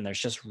WNBA, and there's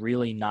just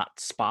really not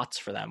spots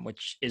for them,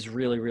 which is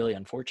really, really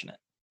unfortunate.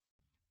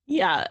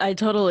 Yeah, I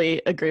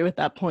totally agree with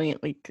that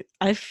point. Like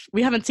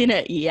we haven't seen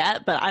it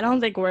yet, but I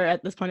don't think we're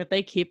at this point, if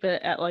they keep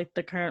it at like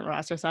the current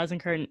roster size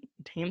and current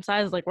team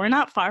size, like we're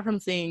not far from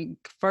seeing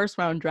first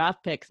round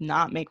draft picks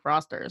not make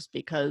rosters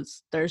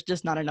because there's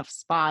just not enough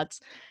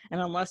spots.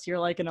 And unless you're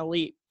like an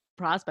elite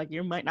prospect,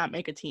 you might not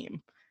make a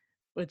team,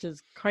 which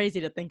is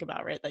crazy to think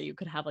about, right? That you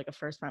could have like a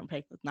first round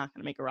pick that's not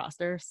going to make a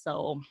roster.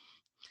 So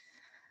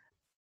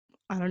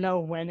I don't know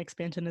when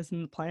expansion is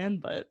in the plan,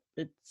 but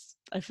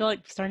I feel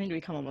like starting to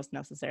become almost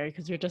necessary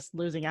because you're just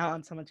losing out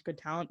on so much good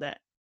talent that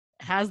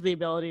has the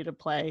ability to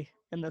play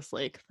in this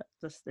league.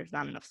 Just there's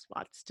not enough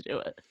spots to do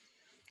it.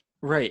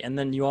 Right. And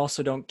then you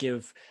also don't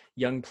give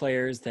young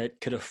players that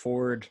could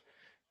afford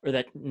or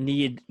that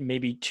need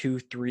maybe 2,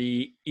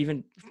 3,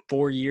 even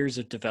 4 years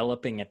of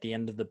developing at the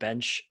end of the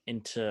bench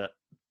into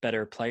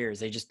better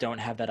players. They just don't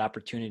have that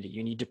opportunity.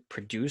 You need to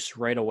produce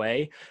right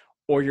away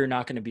or you're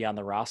not going to be on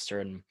the roster.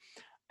 And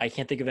I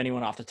can't think of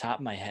anyone off the top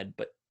of my head,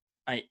 but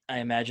I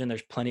imagine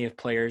there's plenty of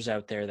players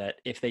out there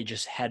that if they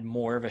just had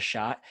more of a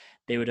shot,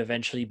 they would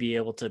eventually be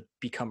able to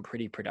become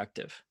pretty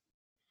productive.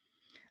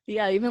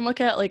 Yeah, even look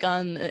at like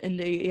on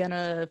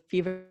Indiana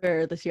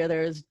Fever this year,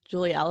 there's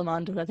Julie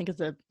Alamond, who I think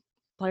is a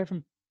player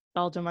from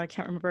Belgium. I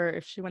can't remember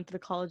if she went to the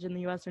college in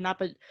the US or not,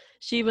 but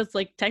she was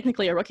like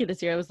technically a rookie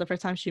this year. It was the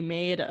first time she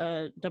made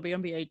a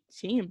WNBA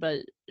team, but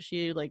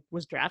she like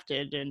was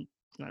drafted in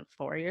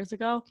 4 years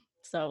ago.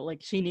 So like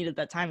she needed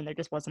that time and there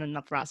just wasn't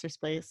enough roster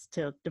space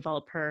to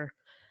develop her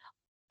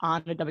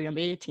on a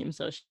WNBA team.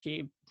 So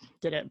she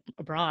did it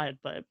abroad.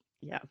 But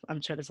yeah, I'm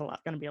sure there's going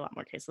to be a lot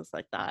more cases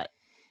like that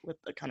with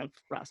the kind of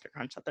roster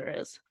crunch that there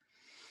is.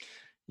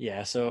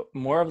 Yeah. So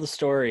more of the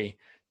story,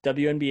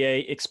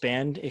 WNBA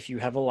expand if you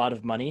have a lot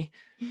of money.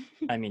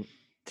 I mean,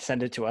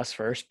 send it to us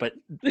first, but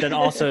then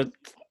also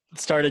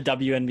start a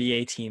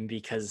WNBA team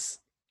because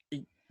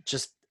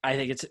just I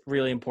think it's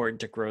really important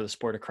to grow the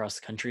sport across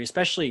the country,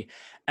 especially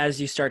as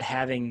you start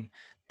having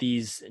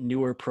these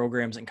newer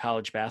programs in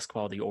college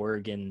basketball, the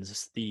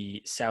Oregons,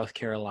 the South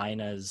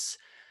Carolinas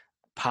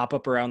pop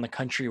up around the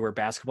country where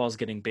basketball is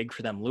getting big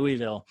for them,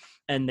 Louisville,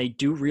 and they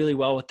do really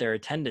well with their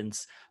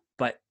attendance,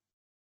 but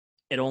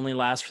it only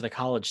lasts for the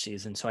college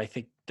season. So I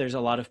think there's a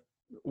lot of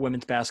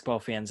women's basketball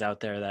fans out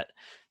there that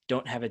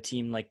don't have a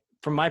team. Like,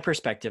 from my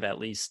perspective, at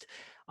least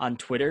on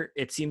Twitter,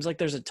 it seems like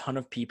there's a ton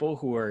of people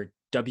who are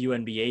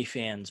WNBA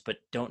fans, but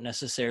don't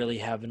necessarily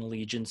have an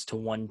allegiance to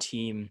one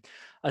team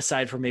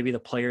aside from maybe the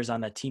players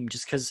on that team,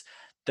 just because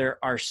there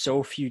are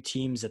so few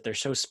teams that they're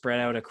so spread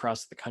out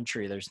across the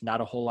country. There's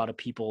not a whole lot of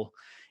people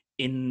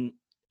in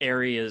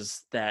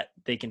areas that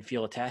they can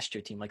feel attached to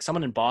a team. Like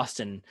someone in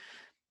Boston,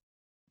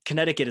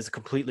 Connecticut is a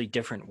completely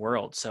different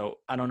world. So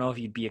I don't know if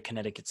you'd be a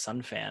Connecticut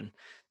Sun fan.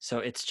 So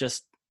it's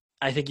just,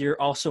 I think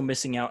you're also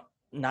missing out,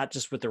 not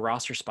just with the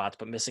roster spots,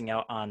 but missing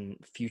out on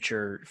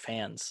future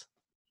fans.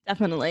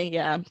 Definitely,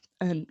 yeah.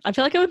 And I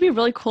feel like it would be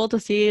really cool to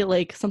see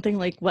like something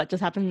like what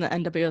just happened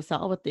in the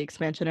NWSL with the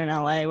expansion in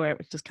LA, where it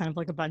was just kind of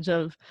like a bunch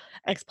of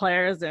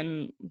ex-players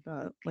and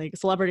like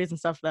celebrities and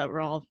stuff that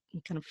were all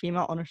kind of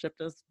female ownership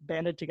just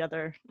banded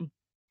together and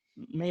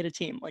made a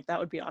team. Like that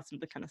would be awesome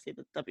to kind of see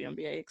the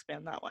WNBA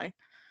expand that way.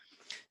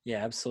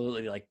 Yeah,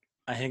 absolutely. Like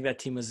I think that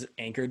team was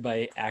anchored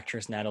by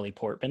actress Natalie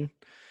Portman.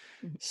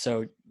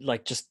 So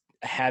like just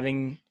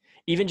having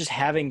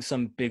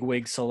some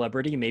bigwig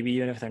celebrity, maybe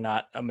even if they're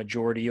not a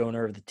majority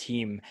owner of the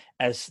team,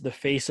 as the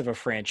face of a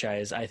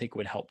franchise, I think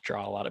would help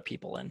draw a lot of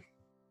people in.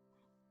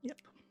 Yep.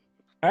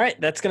 All right,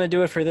 that's going to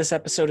do it for this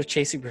episode of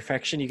Chasing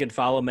Perfection. You can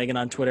follow Megan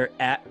on Twitter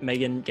at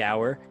Megan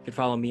Gower. You can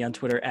follow me on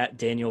Twitter at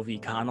Daniel V.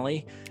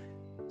 Connolly.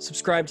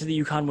 Subscribe to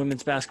the UConn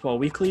Women's Basketball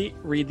Weekly.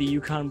 Read the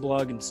UConn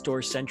blog and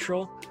Store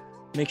Central.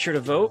 Make sure to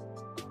vote.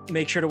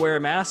 Make sure to wear a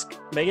mask.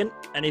 Megan,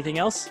 anything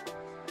else?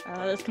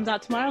 This comes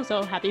out tomorrow,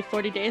 so happy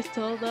 40 days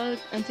till the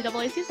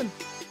NCAA season.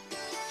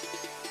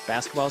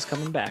 Basketball's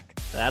coming back.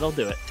 That'll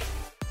do it.